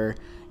regent, Caber,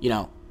 you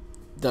know,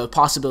 the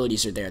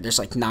possibilities are there. There's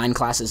like 9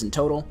 classes in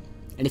total.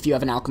 And if you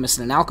have an alchemist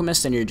and an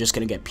alchemist, then you're just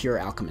going to get pure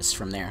alchemists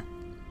from there.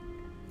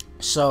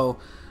 So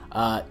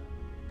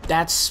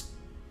that's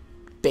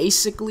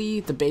basically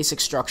the basic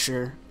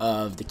structure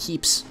of the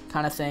keeps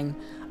kind of thing.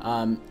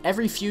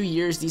 Every few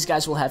years, these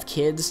guys will have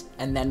kids,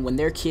 and then when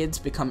their kids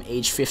become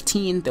age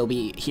 15, they'll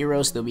be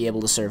heroes, they'll be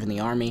able to serve in the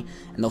army,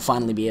 and they'll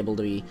finally be able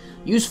to be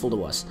useful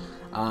to us.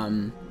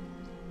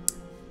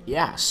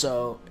 Yeah,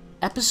 so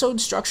episode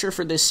structure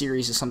for this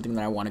series is something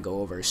that I want to go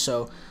over.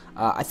 So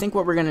I think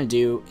what we're going to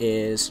do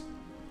is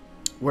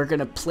we're going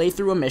to play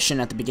through a mission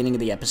at the beginning of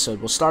the episode.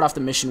 We'll start off the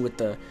mission with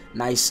the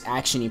nice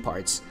action-y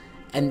parts,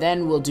 and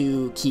then we'll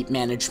do keep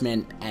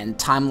management and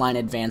timeline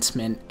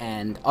advancement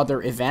and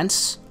other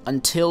events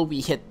until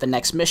we hit the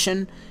next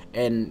mission,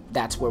 and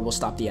that's where we'll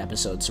stop the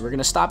episode. So we're going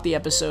to stop the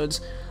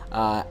episodes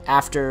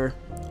after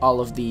all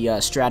of the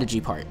strategy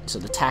part. So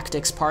the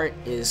tactics part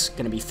is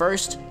going to be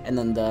first, and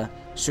then the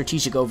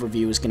strategic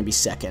overview is going to be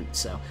second.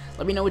 So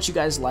let me know what you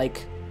guys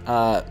like.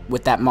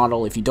 with that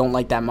model, if you don't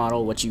like that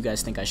model, what you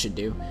guys think I should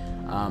do.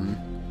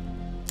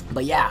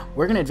 But yeah,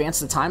 we're going to advance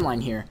the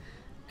timeline here.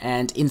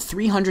 And in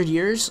 300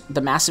 years, the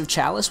Massive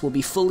Chalice will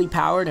be fully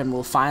powered and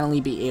will finally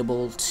be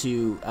able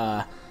to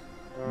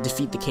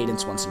defeat the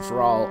Cadence once and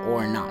for all,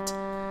 or not.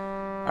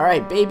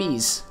 Alright,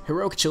 babies.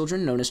 Heroic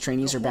children, known as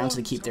trainees, are bound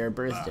to keep their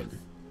birth in.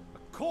 A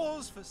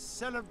cause for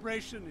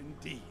celebration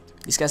indeed.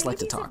 These guys like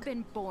to Babies talk. have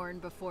been born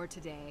before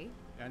today.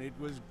 And it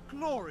was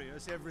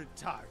glorious every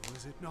time,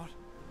 was it not?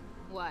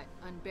 What,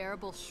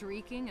 unbearable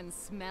shrieking and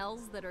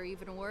smells that are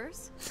even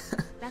worse?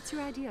 That's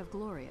your idea of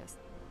glorious.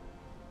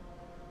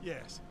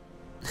 Yes.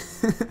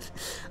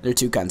 There are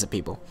two kinds of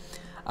people.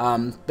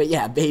 But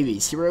yeah,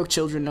 babies. Heroic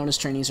children known as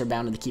trainees are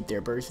bound to keep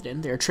their birth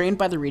in. They are trained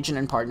by the regent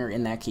and partner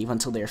in that keep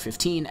until they are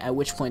 15, at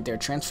which point they are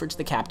transferred to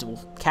the capital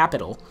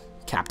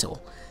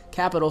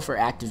for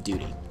active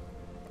duty.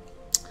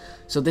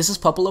 So this is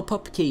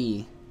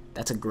Pupki.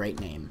 That's a great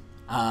name.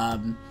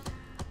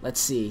 Let's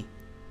see.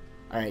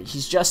 Alright,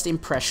 he's just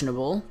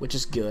impressionable, which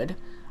is good.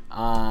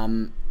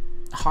 Hawkeye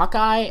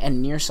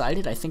and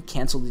Nearsighted, I think,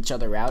 canceled each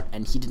other out,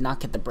 and he did not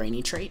get the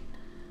brainy trait.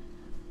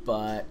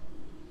 But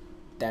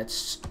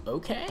that's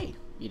okay,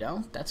 you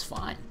know, that's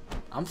fine.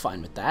 I'm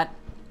fine with that.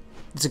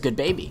 It's a good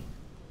baby.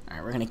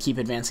 Alright, we're gonna keep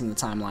advancing the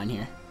timeline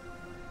here.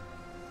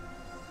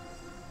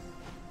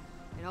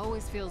 It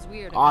always feels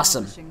weird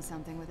Awesome. accomplishing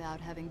something without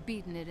having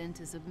beaten it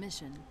into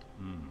submission.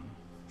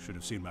 Should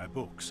have seen my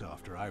books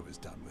after I was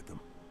done with them.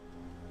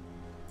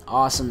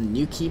 Awesome,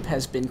 new keep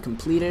has been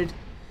completed.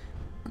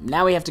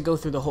 Now we have to go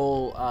through the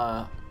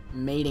whole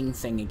mating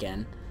thing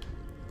again.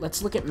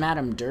 Let's look at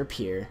Madame Derp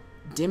here.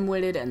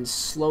 Dim-witted and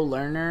slow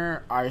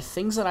learner are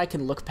things that I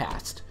can look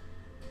past.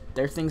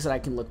 They're things that I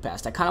can look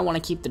past. I kind of want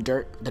to keep the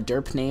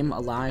derp name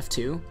alive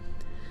too.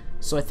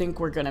 So I think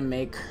we're going to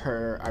make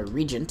her our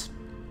regent.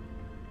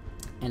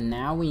 And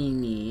now we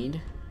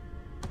need...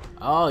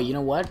 Oh, you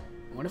know what?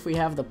 What if we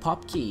have the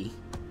Pupki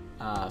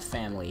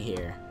family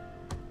here?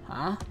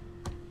 Huh?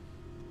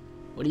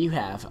 What do you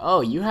have?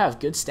 Oh, you have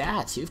good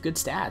stats. You have good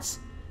stats.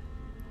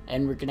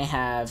 And we're going to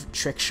have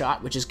Trick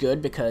Shot, which is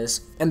good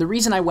because... And the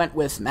reason I went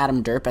with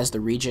Madame Derp as the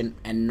regent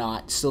and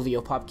not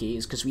Silvio Popki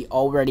is because we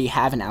already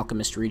have an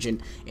alchemist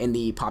regent in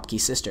the Popki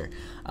sister.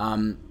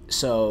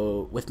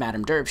 So with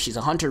Madame Derp, she's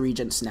a hunter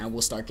regent, so now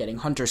we'll start getting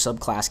hunter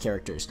subclass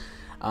characters.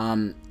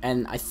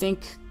 And I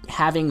think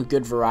having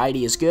good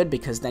variety is good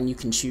because then you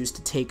can choose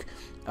to take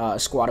a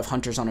squad of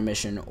hunters on a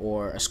mission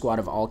or a squad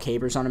of all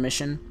cabers on a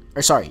mission.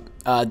 Or sorry,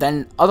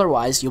 then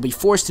otherwise you'll be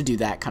forced to do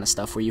that kind of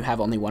stuff where you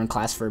have only one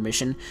class for a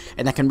mission,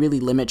 and that can really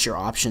limit your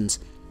options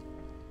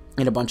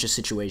in a bunch of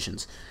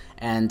situations.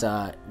 And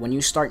when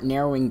you start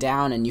narrowing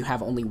down and you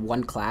have only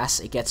one class,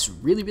 it gets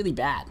really, really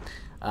bad.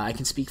 I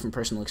can speak from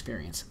personal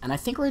experience. And I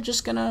think we're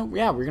just gonna,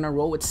 we're gonna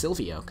roll with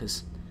Silvio,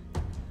 because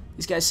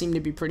these guys seem to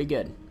be pretty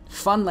good.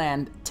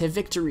 Funland to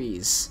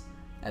Victories.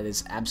 That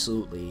is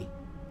absolutely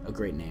a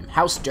great name.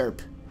 House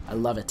Derp. I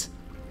love it.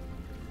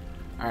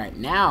 Alright,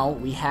 now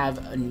we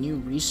have a new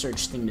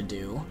research thing to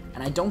do,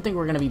 and I don't think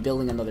we're going to be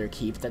building another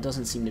keep. That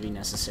doesn't seem to be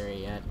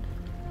necessary yet.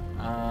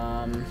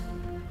 I'm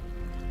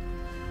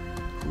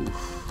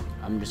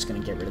just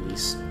going to get rid of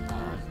these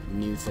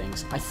new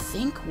things. I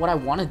think what I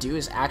want to do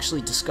is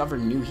actually discover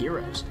new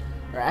heroes.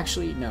 Or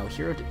actually, no,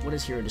 what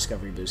does Hero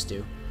Discovery Boost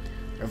do?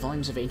 There are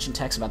volumes of ancient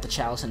texts about the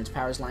Chalice and its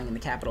powers lying in the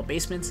capital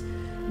basements,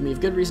 and we have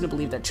good reason to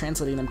believe that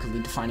translating them could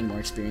lead to finding more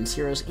experienced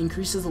heroes,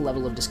 increases the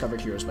level of discovered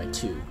heroes by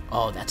 2.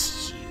 Oh,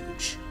 that's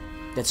huge.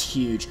 That's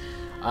huge.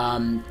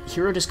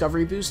 Hero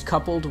Discovery Boost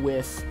coupled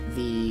with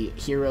the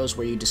heroes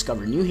where you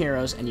discover new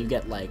heroes and you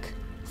get like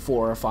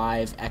 4 or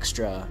 5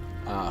 extra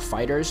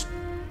fighters.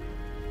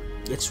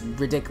 It's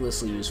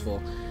ridiculously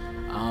useful.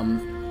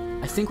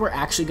 I think we're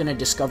actually going to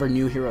discover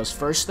new heroes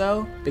first,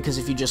 though, because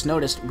if you just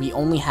noticed, we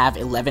only have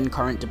 11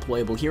 current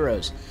deployable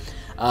heroes.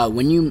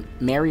 When you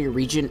marry a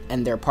regent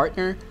and their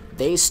partner,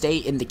 they stay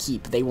in the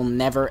keep. They will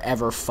never,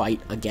 ever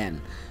fight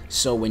again.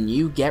 So when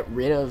you get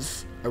rid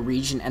of a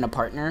regent and a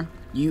partner,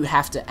 you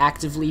have to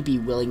actively be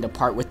willing to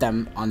part with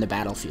them on the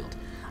battlefield.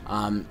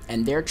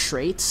 And their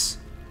traits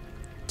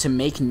to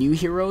make new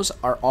heroes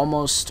are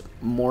almost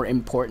more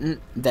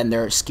important than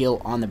their skill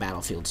on the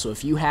battlefield. So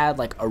if you had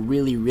like a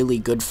really, really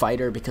good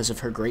fighter because of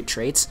her great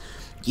traits,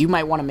 you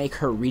might want to make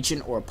her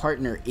regent or a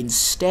partner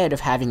instead of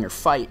having her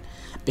fight,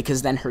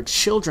 because then her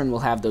children will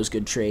have those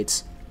good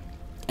traits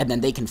and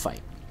then they can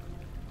fight.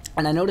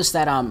 And I noticed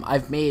that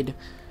I've made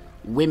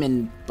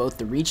women both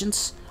the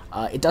regents.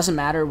 It doesn't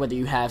matter whether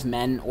you have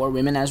men or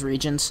women as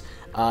regents.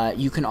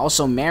 You can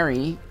also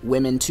marry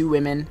women to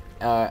women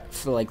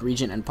for like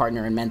regent and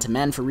partner, and men to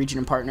men for regent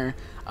and partner.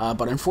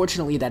 But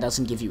unfortunately, that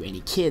doesn't give you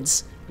any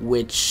kids,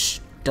 which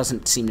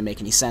doesn't seem to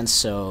make any sense.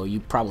 So you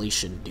probably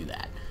shouldn't do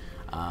that.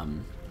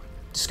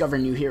 Discover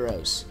new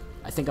heroes.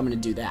 I think I'm gonna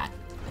do that.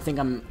 I think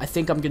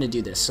I'm gonna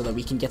do this so that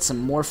we can get some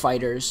more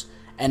fighters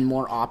and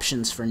more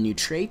options for new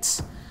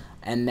traits,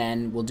 and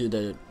then we'll do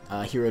the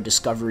hero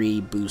discovery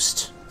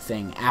boost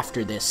thing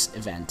after this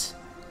event.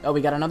 Oh,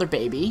 we got another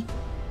baby.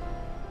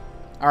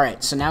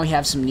 Alright, so now we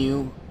have some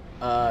new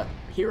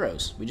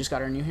heroes. We just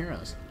got our new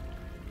heroes.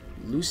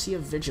 Lucia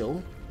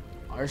Vigil,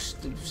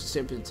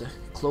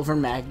 Clover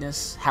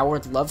Magnus,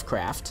 Howard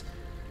Lovecraft,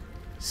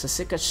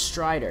 Sasika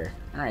Strider.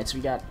 Alright, so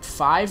we got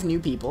 5 new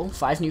people,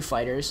 5 new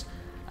fighters.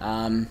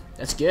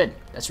 That's good.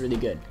 That's really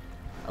good.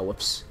 Oh,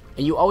 whoops.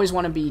 And you always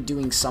want to be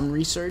doing some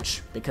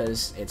research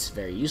because it's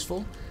very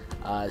useful.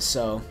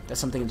 So that's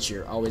something that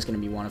you're always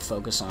going to want to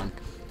focus on.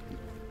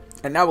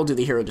 And now we'll do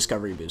the hero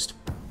discovery boost.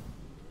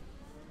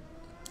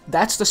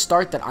 That's the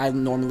start that I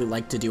normally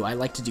like to do. I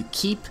like to do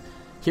keep,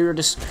 hero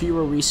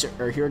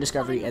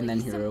discovery, and then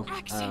hero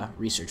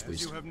research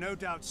boost. As you have no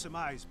doubt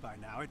surmised by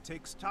now, it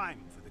takes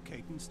time for the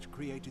Cadence to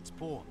create its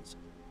pawns,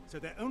 so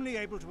they're only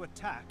able to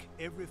attack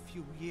every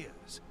few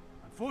years.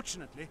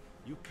 Unfortunately,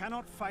 you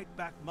cannot fight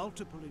back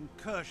multiple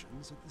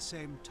incursions at the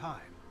same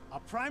time. Our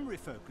primary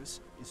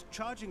focus is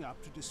charging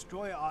up to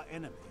destroy our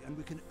enemy, and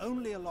we can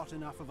only allot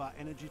enough of our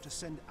energy to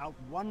send out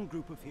one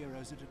group of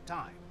heroes at a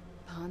time.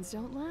 Pawns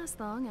don't last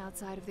long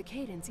outside of the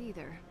Cadence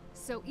either.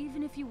 So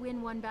even if you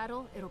win one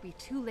battle, it'll be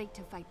too late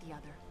to fight the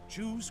other.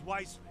 Choose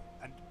wisely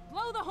and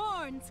blow the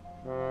horns!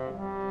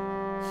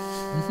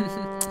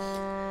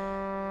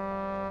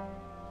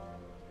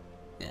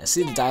 Yeah,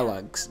 see the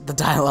dialogues. The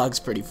dialogue's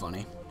pretty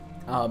funny.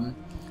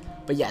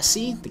 But yeah,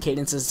 see, the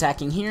Cadence is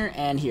attacking here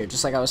and here,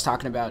 just like I was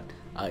talking about.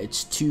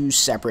 It's 2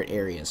 separate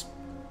areas.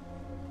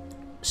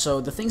 So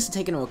the things to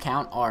take into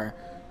account are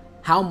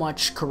how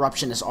much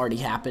corruption has already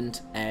happened,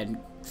 and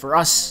for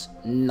us,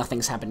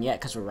 nothing's happened yet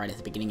because we're right at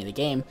the beginning of the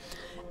game.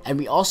 And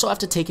we also have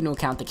to take into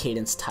account the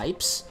Cadence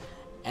types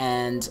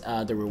and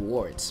the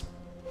rewards.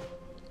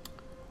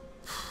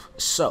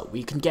 So,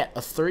 we can get a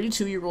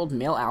 32-year-old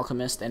male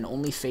alchemist and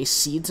only face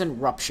seeds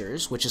and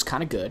ruptures, which is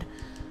kind of good.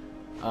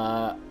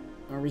 Or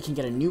we can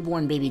get a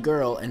newborn baby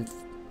girl and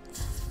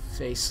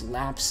face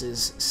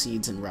lapses,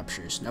 seeds, and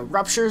ruptures. Now,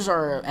 ruptures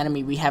are an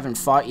enemy we haven't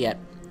fought yet.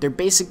 They're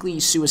basically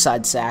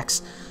suicide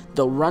sacks.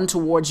 They'll run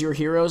towards your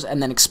heroes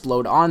and then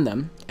explode on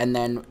them, and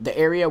then the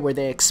area where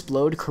they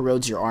explode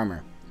corrodes your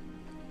armor.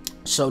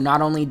 So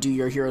not only do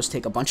your heroes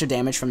take a bunch of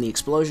damage from the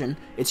explosion,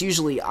 it's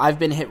usually, I've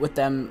been hit with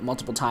them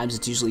multiple times,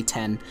 it's usually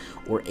 10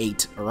 or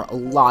 8, or a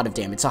lot of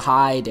damage. It's a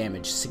high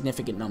damage,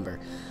 significant number.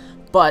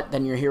 But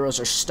then your heroes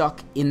are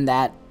stuck in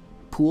that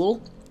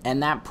pool,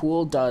 and that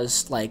pool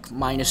does like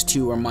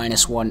 -2 or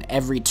 -1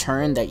 every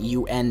turn that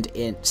you end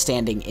in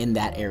standing in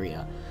that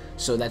area.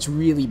 So that's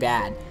really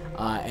bad,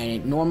 and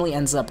it normally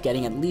ends up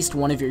getting at least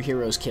one of your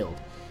heroes killed.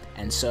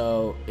 And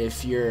so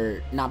if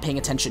you're not paying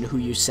attention to who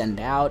you send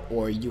out,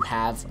 or you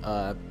have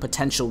a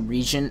potential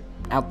regent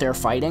out there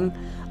fighting,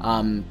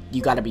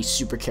 you got to be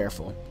super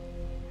careful,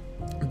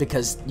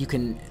 because you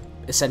can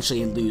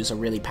essentially lose a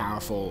really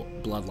powerful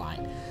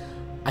bloodline.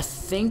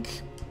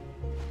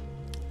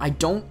 I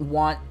don't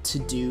want to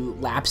do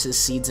lapses,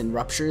 seeds, and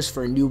ruptures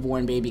for a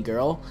newborn baby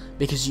girl,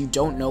 because you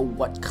don't know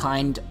what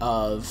kind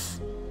of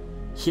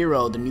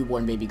hero the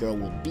newborn baby girl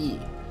will be.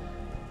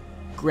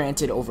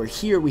 Granted, over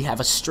here we have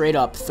a straight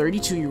up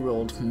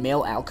 32-year-old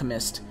male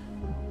alchemist,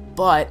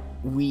 but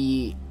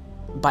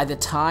by the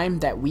time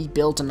that we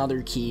built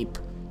another keep,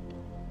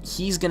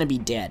 he's gonna be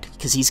dead,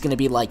 because he's gonna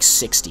be like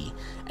 60,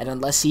 and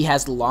unless he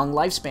has the long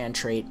lifespan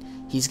trait,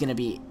 he's gonna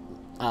be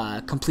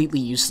completely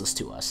useless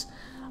to us.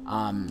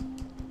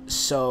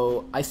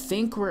 So I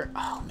think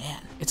oh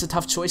man, it's a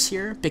tough choice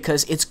here,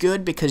 because it's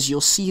good because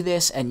you'll see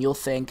this and you'll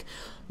think,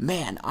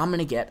 man, I'm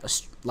gonna get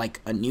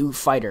a new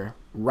fighter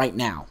right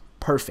now,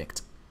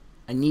 perfect.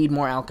 I need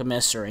more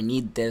alchemists, or I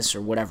need this,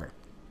 or whatever.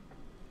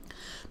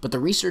 But the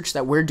research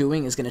that we're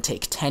doing is going to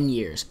take 10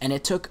 years, and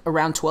it took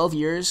around 12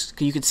 years,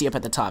 because you can see up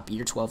at the top,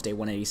 year 12, day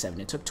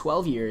 187. It took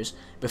 12 years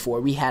before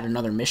we had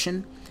another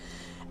mission,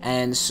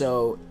 and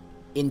so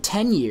in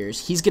 10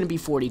 years, he's going to be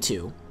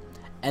 42,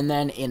 and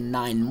then in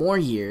 9 more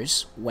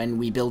years, when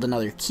we build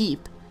another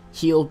keep,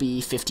 he'll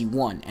be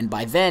 51, and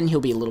by then, he'll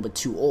be a little bit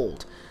too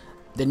old.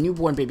 The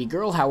newborn baby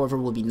girl, however,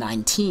 will be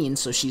 19,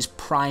 so she's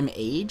prime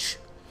age,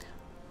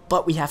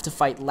 but we have to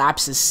fight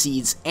lapses,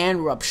 seeds,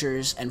 and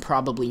ruptures, and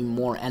probably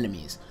more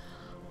enemies.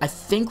 I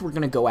think we're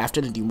going to go after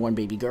the newborn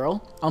baby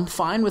girl. I'm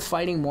fine with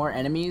fighting more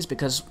enemies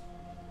because,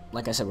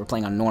 like I said, we're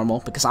playing on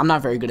normal, because I'm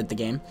not very good at the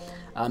game.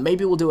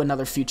 Maybe we'll do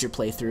another future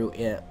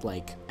playthrough,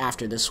 like,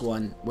 after this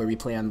one, where we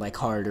play on, like,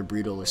 hard or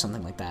brutal or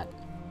something like that.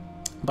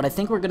 But I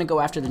think we're going to go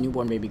after the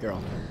newborn baby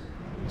girl.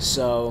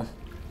 So,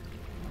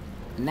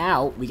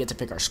 now we get to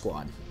pick our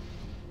squad.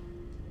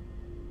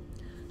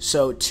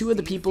 So, 2 of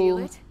the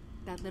people...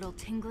 That little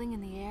tingling in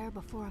the air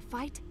before a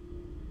fight?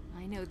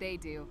 I know they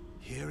do.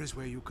 Here is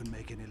where you can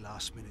make any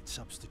last-minute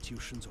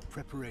substitutions or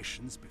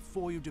preparations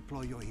before you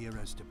deploy your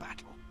heroes to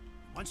battle.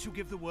 Once you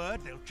give the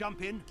word, they'll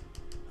jump in,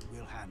 and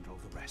we'll handle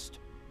the rest.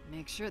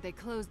 Make sure they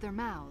close their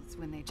mouths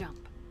when they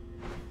jump.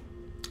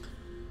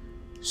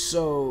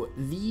 So,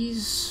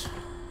 these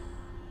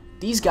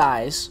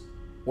guys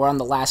were on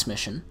the last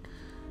mission,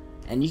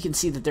 and you can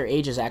see that their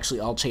ages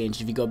actually all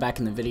changed. If you go back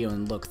in the video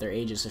and look, their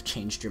ages have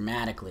changed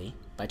dramatically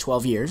by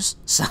 12 years.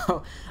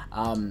 So,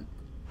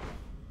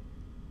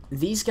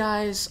 these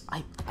guys,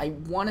 I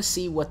want to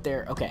see what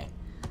they're... Okay,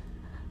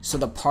 So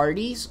the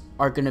parties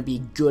are going to be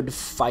good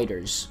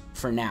fighters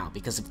for now,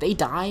 because if they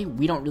die,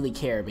 we don't really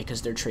care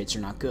because their traits are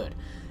not good.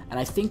 And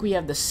I think we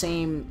have the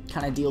same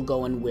kind of deal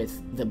going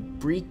with the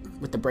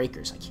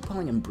breakers. I keep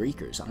calling them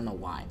breakers. I don't know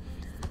why.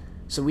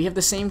 So we have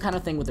the same kind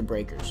of thing with the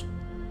breakers.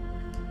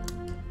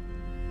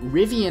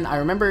 Rivian, I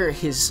remember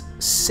his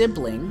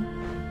sibling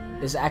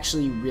is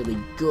actually really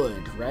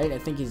good, right? I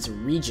think he's a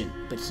regent,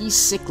 but he's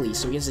sickly,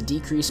 so he has a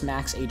decreased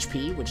max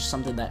HP, which is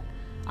something that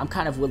I'm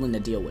kind of willing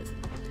to deal with.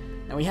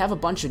 Now we have a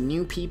bunch of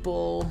new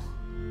people.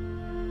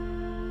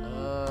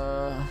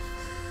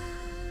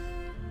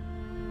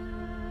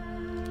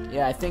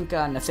 Yeah, I think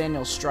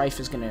Nathaniel Strafe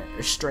is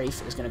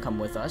gonna come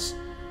with us.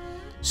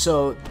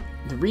 So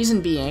the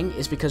reason being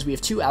is because we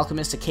have 2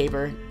 alchemists, a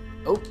caber.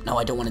 Oh no,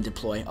 I don't want to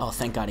deploy. Oh,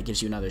 thank God, it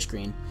gives you another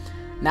screen.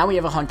 Now we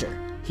have a hunter.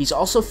 He's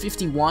also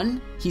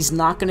 51. He's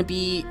not going to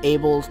be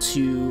able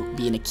to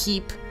be in a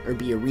keep or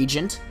be a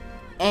regent,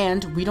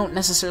 and we don't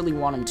necessarily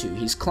want him to.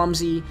 He's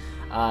clumsy,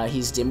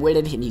 he's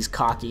dim-witted, and he's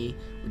cocky,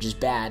 which is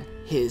bad.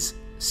 His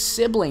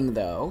sibling,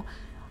 though,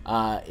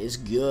 is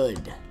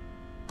good.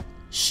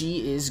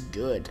 She is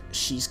good.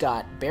 She's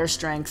got bear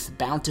strength,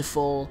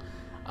 bountiful.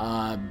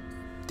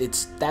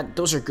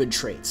 Those are good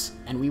traits,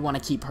 and we want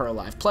to keep her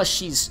alive. Plus,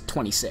 she's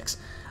 26.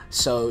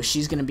 So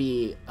she's going to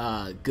be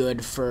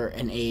good for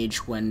an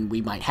age when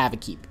we might have a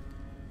keep.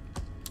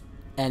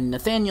 And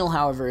Nathaniel,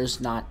 however, is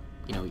not,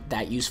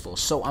 that useful.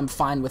 So I'm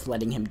fine with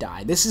letting him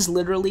die. This is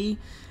literally,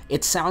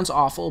 it sounds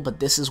awful, but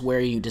this is where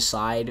you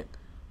decide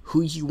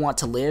who you want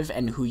to live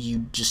and who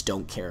you just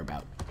don't care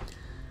about.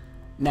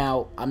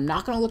 Now, I'm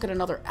not going to look at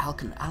another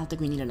alchemist. I don't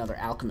think we need another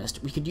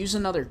alchemist. We could use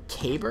another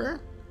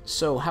caber.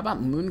 So how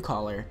about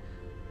Mooncaller?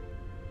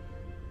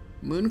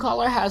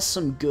 Mooncaller has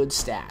some good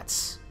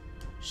stats.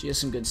 She has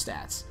some good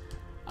stats.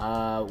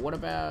 What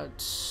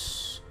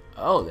about...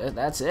 Oh,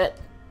 that's it.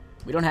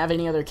 We don't have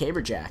any other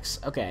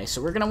caberjacks. Okay,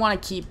 so we're going to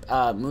want to keep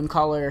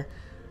Mooncaller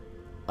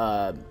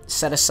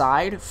set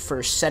aside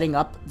for setting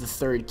up the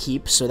 3rd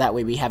keep, so that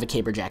way we have a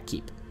caberjack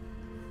keep.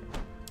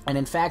 And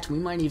in fact, we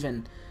might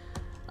even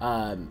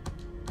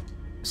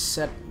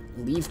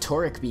leave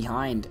Torek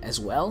behind as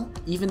well,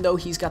 even though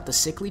he's got the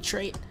sickly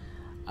trait,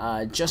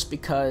 just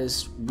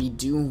because we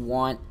do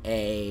want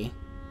a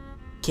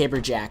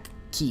caberjack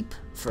keep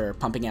for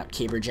pumping out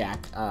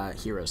caberjack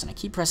heroes. And I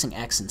keep pressing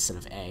X instead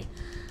of A,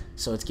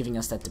 so it's giving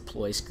us that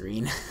deploy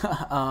screen.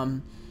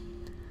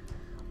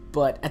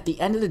 But at the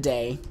end of the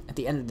day,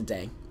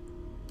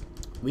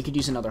 we could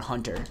use another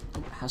hunter.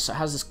 How's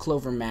this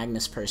Clover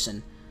Magnus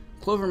person?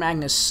 Clover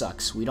Magnus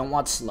sucks. We don't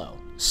want slow.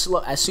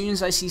 As soon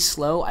as I see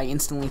slow, I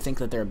instantly think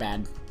that they're a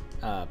bad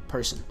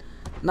person.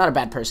 Not a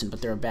bad person, but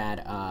they're a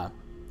bad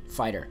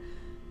fighter.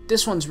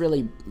 This one's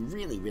really,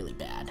 really, really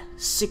bad.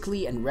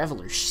 Sickly and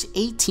reveler. She's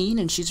 18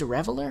 and she's a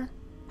reveler?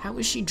 How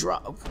is she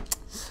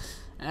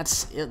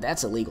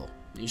That's illegal.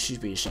 You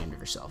should be ashamed of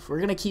herself. We're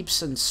gonna keep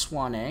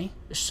Senswane,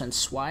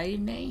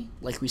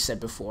 like we said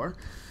before.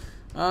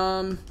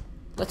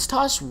 Let's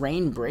toss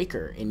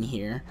Rainbreaker in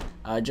here.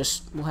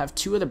 We'll have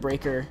 2 of the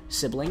Breaker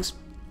siblings.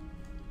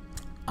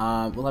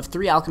 We'll have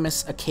 3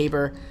 alchemists, a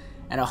caber,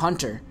 and a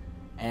hunter.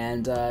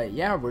 And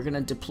yeah, we're going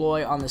to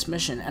deploy on this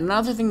mission. And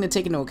another thing to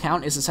take into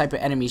account is the type of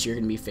enemies you're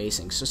going to be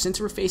facing. So since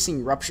we're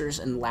facing ruptures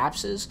and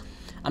lapses,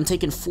 I'm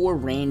taking 4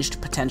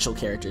 ranged potential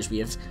characters. We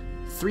have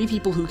 3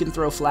 people who can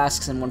throw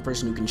flasks and 1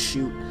 person who can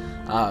shoot.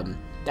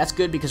 That's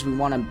good because we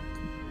want to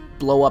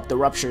blow up the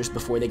ruptures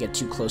before they get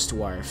too close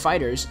to our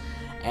fighters.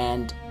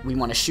 And we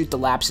want to shoot the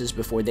lapses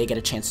before they get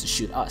a chance to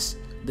shoot us.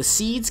 The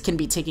seeds can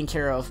be taken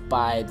care of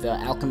by the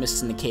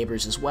alchemists and the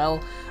cabers as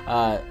well,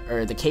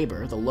 or the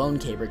caber, the lone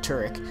caber,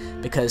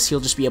 Turek, because he'll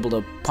just be able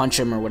to punch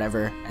him or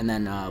whatever, and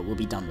then we'll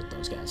be done with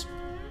those guys.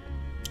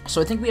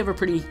 So I think we have a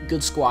pretty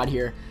good squad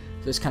here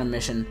for this kind of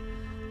mission.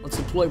 Let's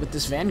deploy with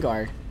this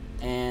Vanguard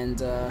and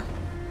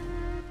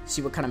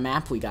see what kind of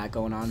map we got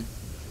going on.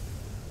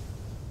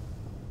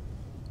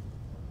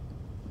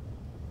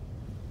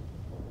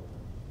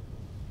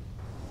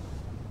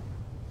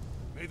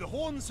 May the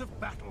horns of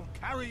battle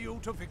carry you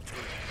to victory.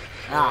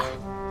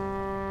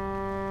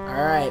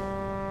 Alright.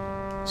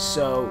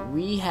 So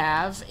we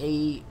have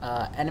a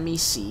enemy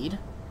seed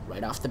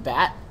right off the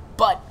bat,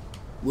 but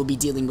we'll be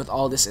dealing with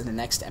all this in the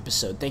next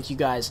episode. Thank you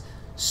guys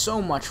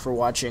so much for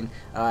watching.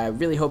 I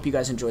really hope you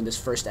guys enjoyed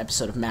this first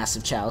episode of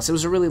Massive Chalice. It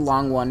was a really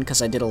long one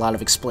because I did a lot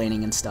of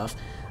explaining and stuff.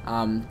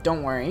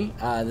 Don't worry,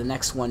 the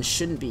next one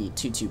shouldn't be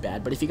too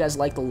bad, but if you guys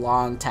like the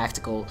long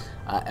tactical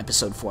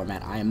episode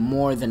format, I am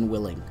more than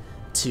willing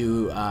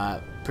to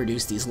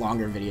produce these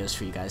longer videos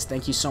for you guys.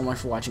 Thank you so much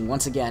for watching.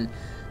 Once again,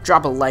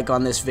 drop a like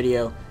on this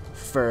video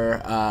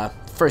for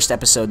first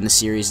episode in the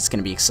series. It's going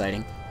to be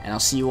exciting, and I'll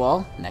see you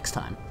all next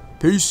time.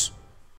 Peace.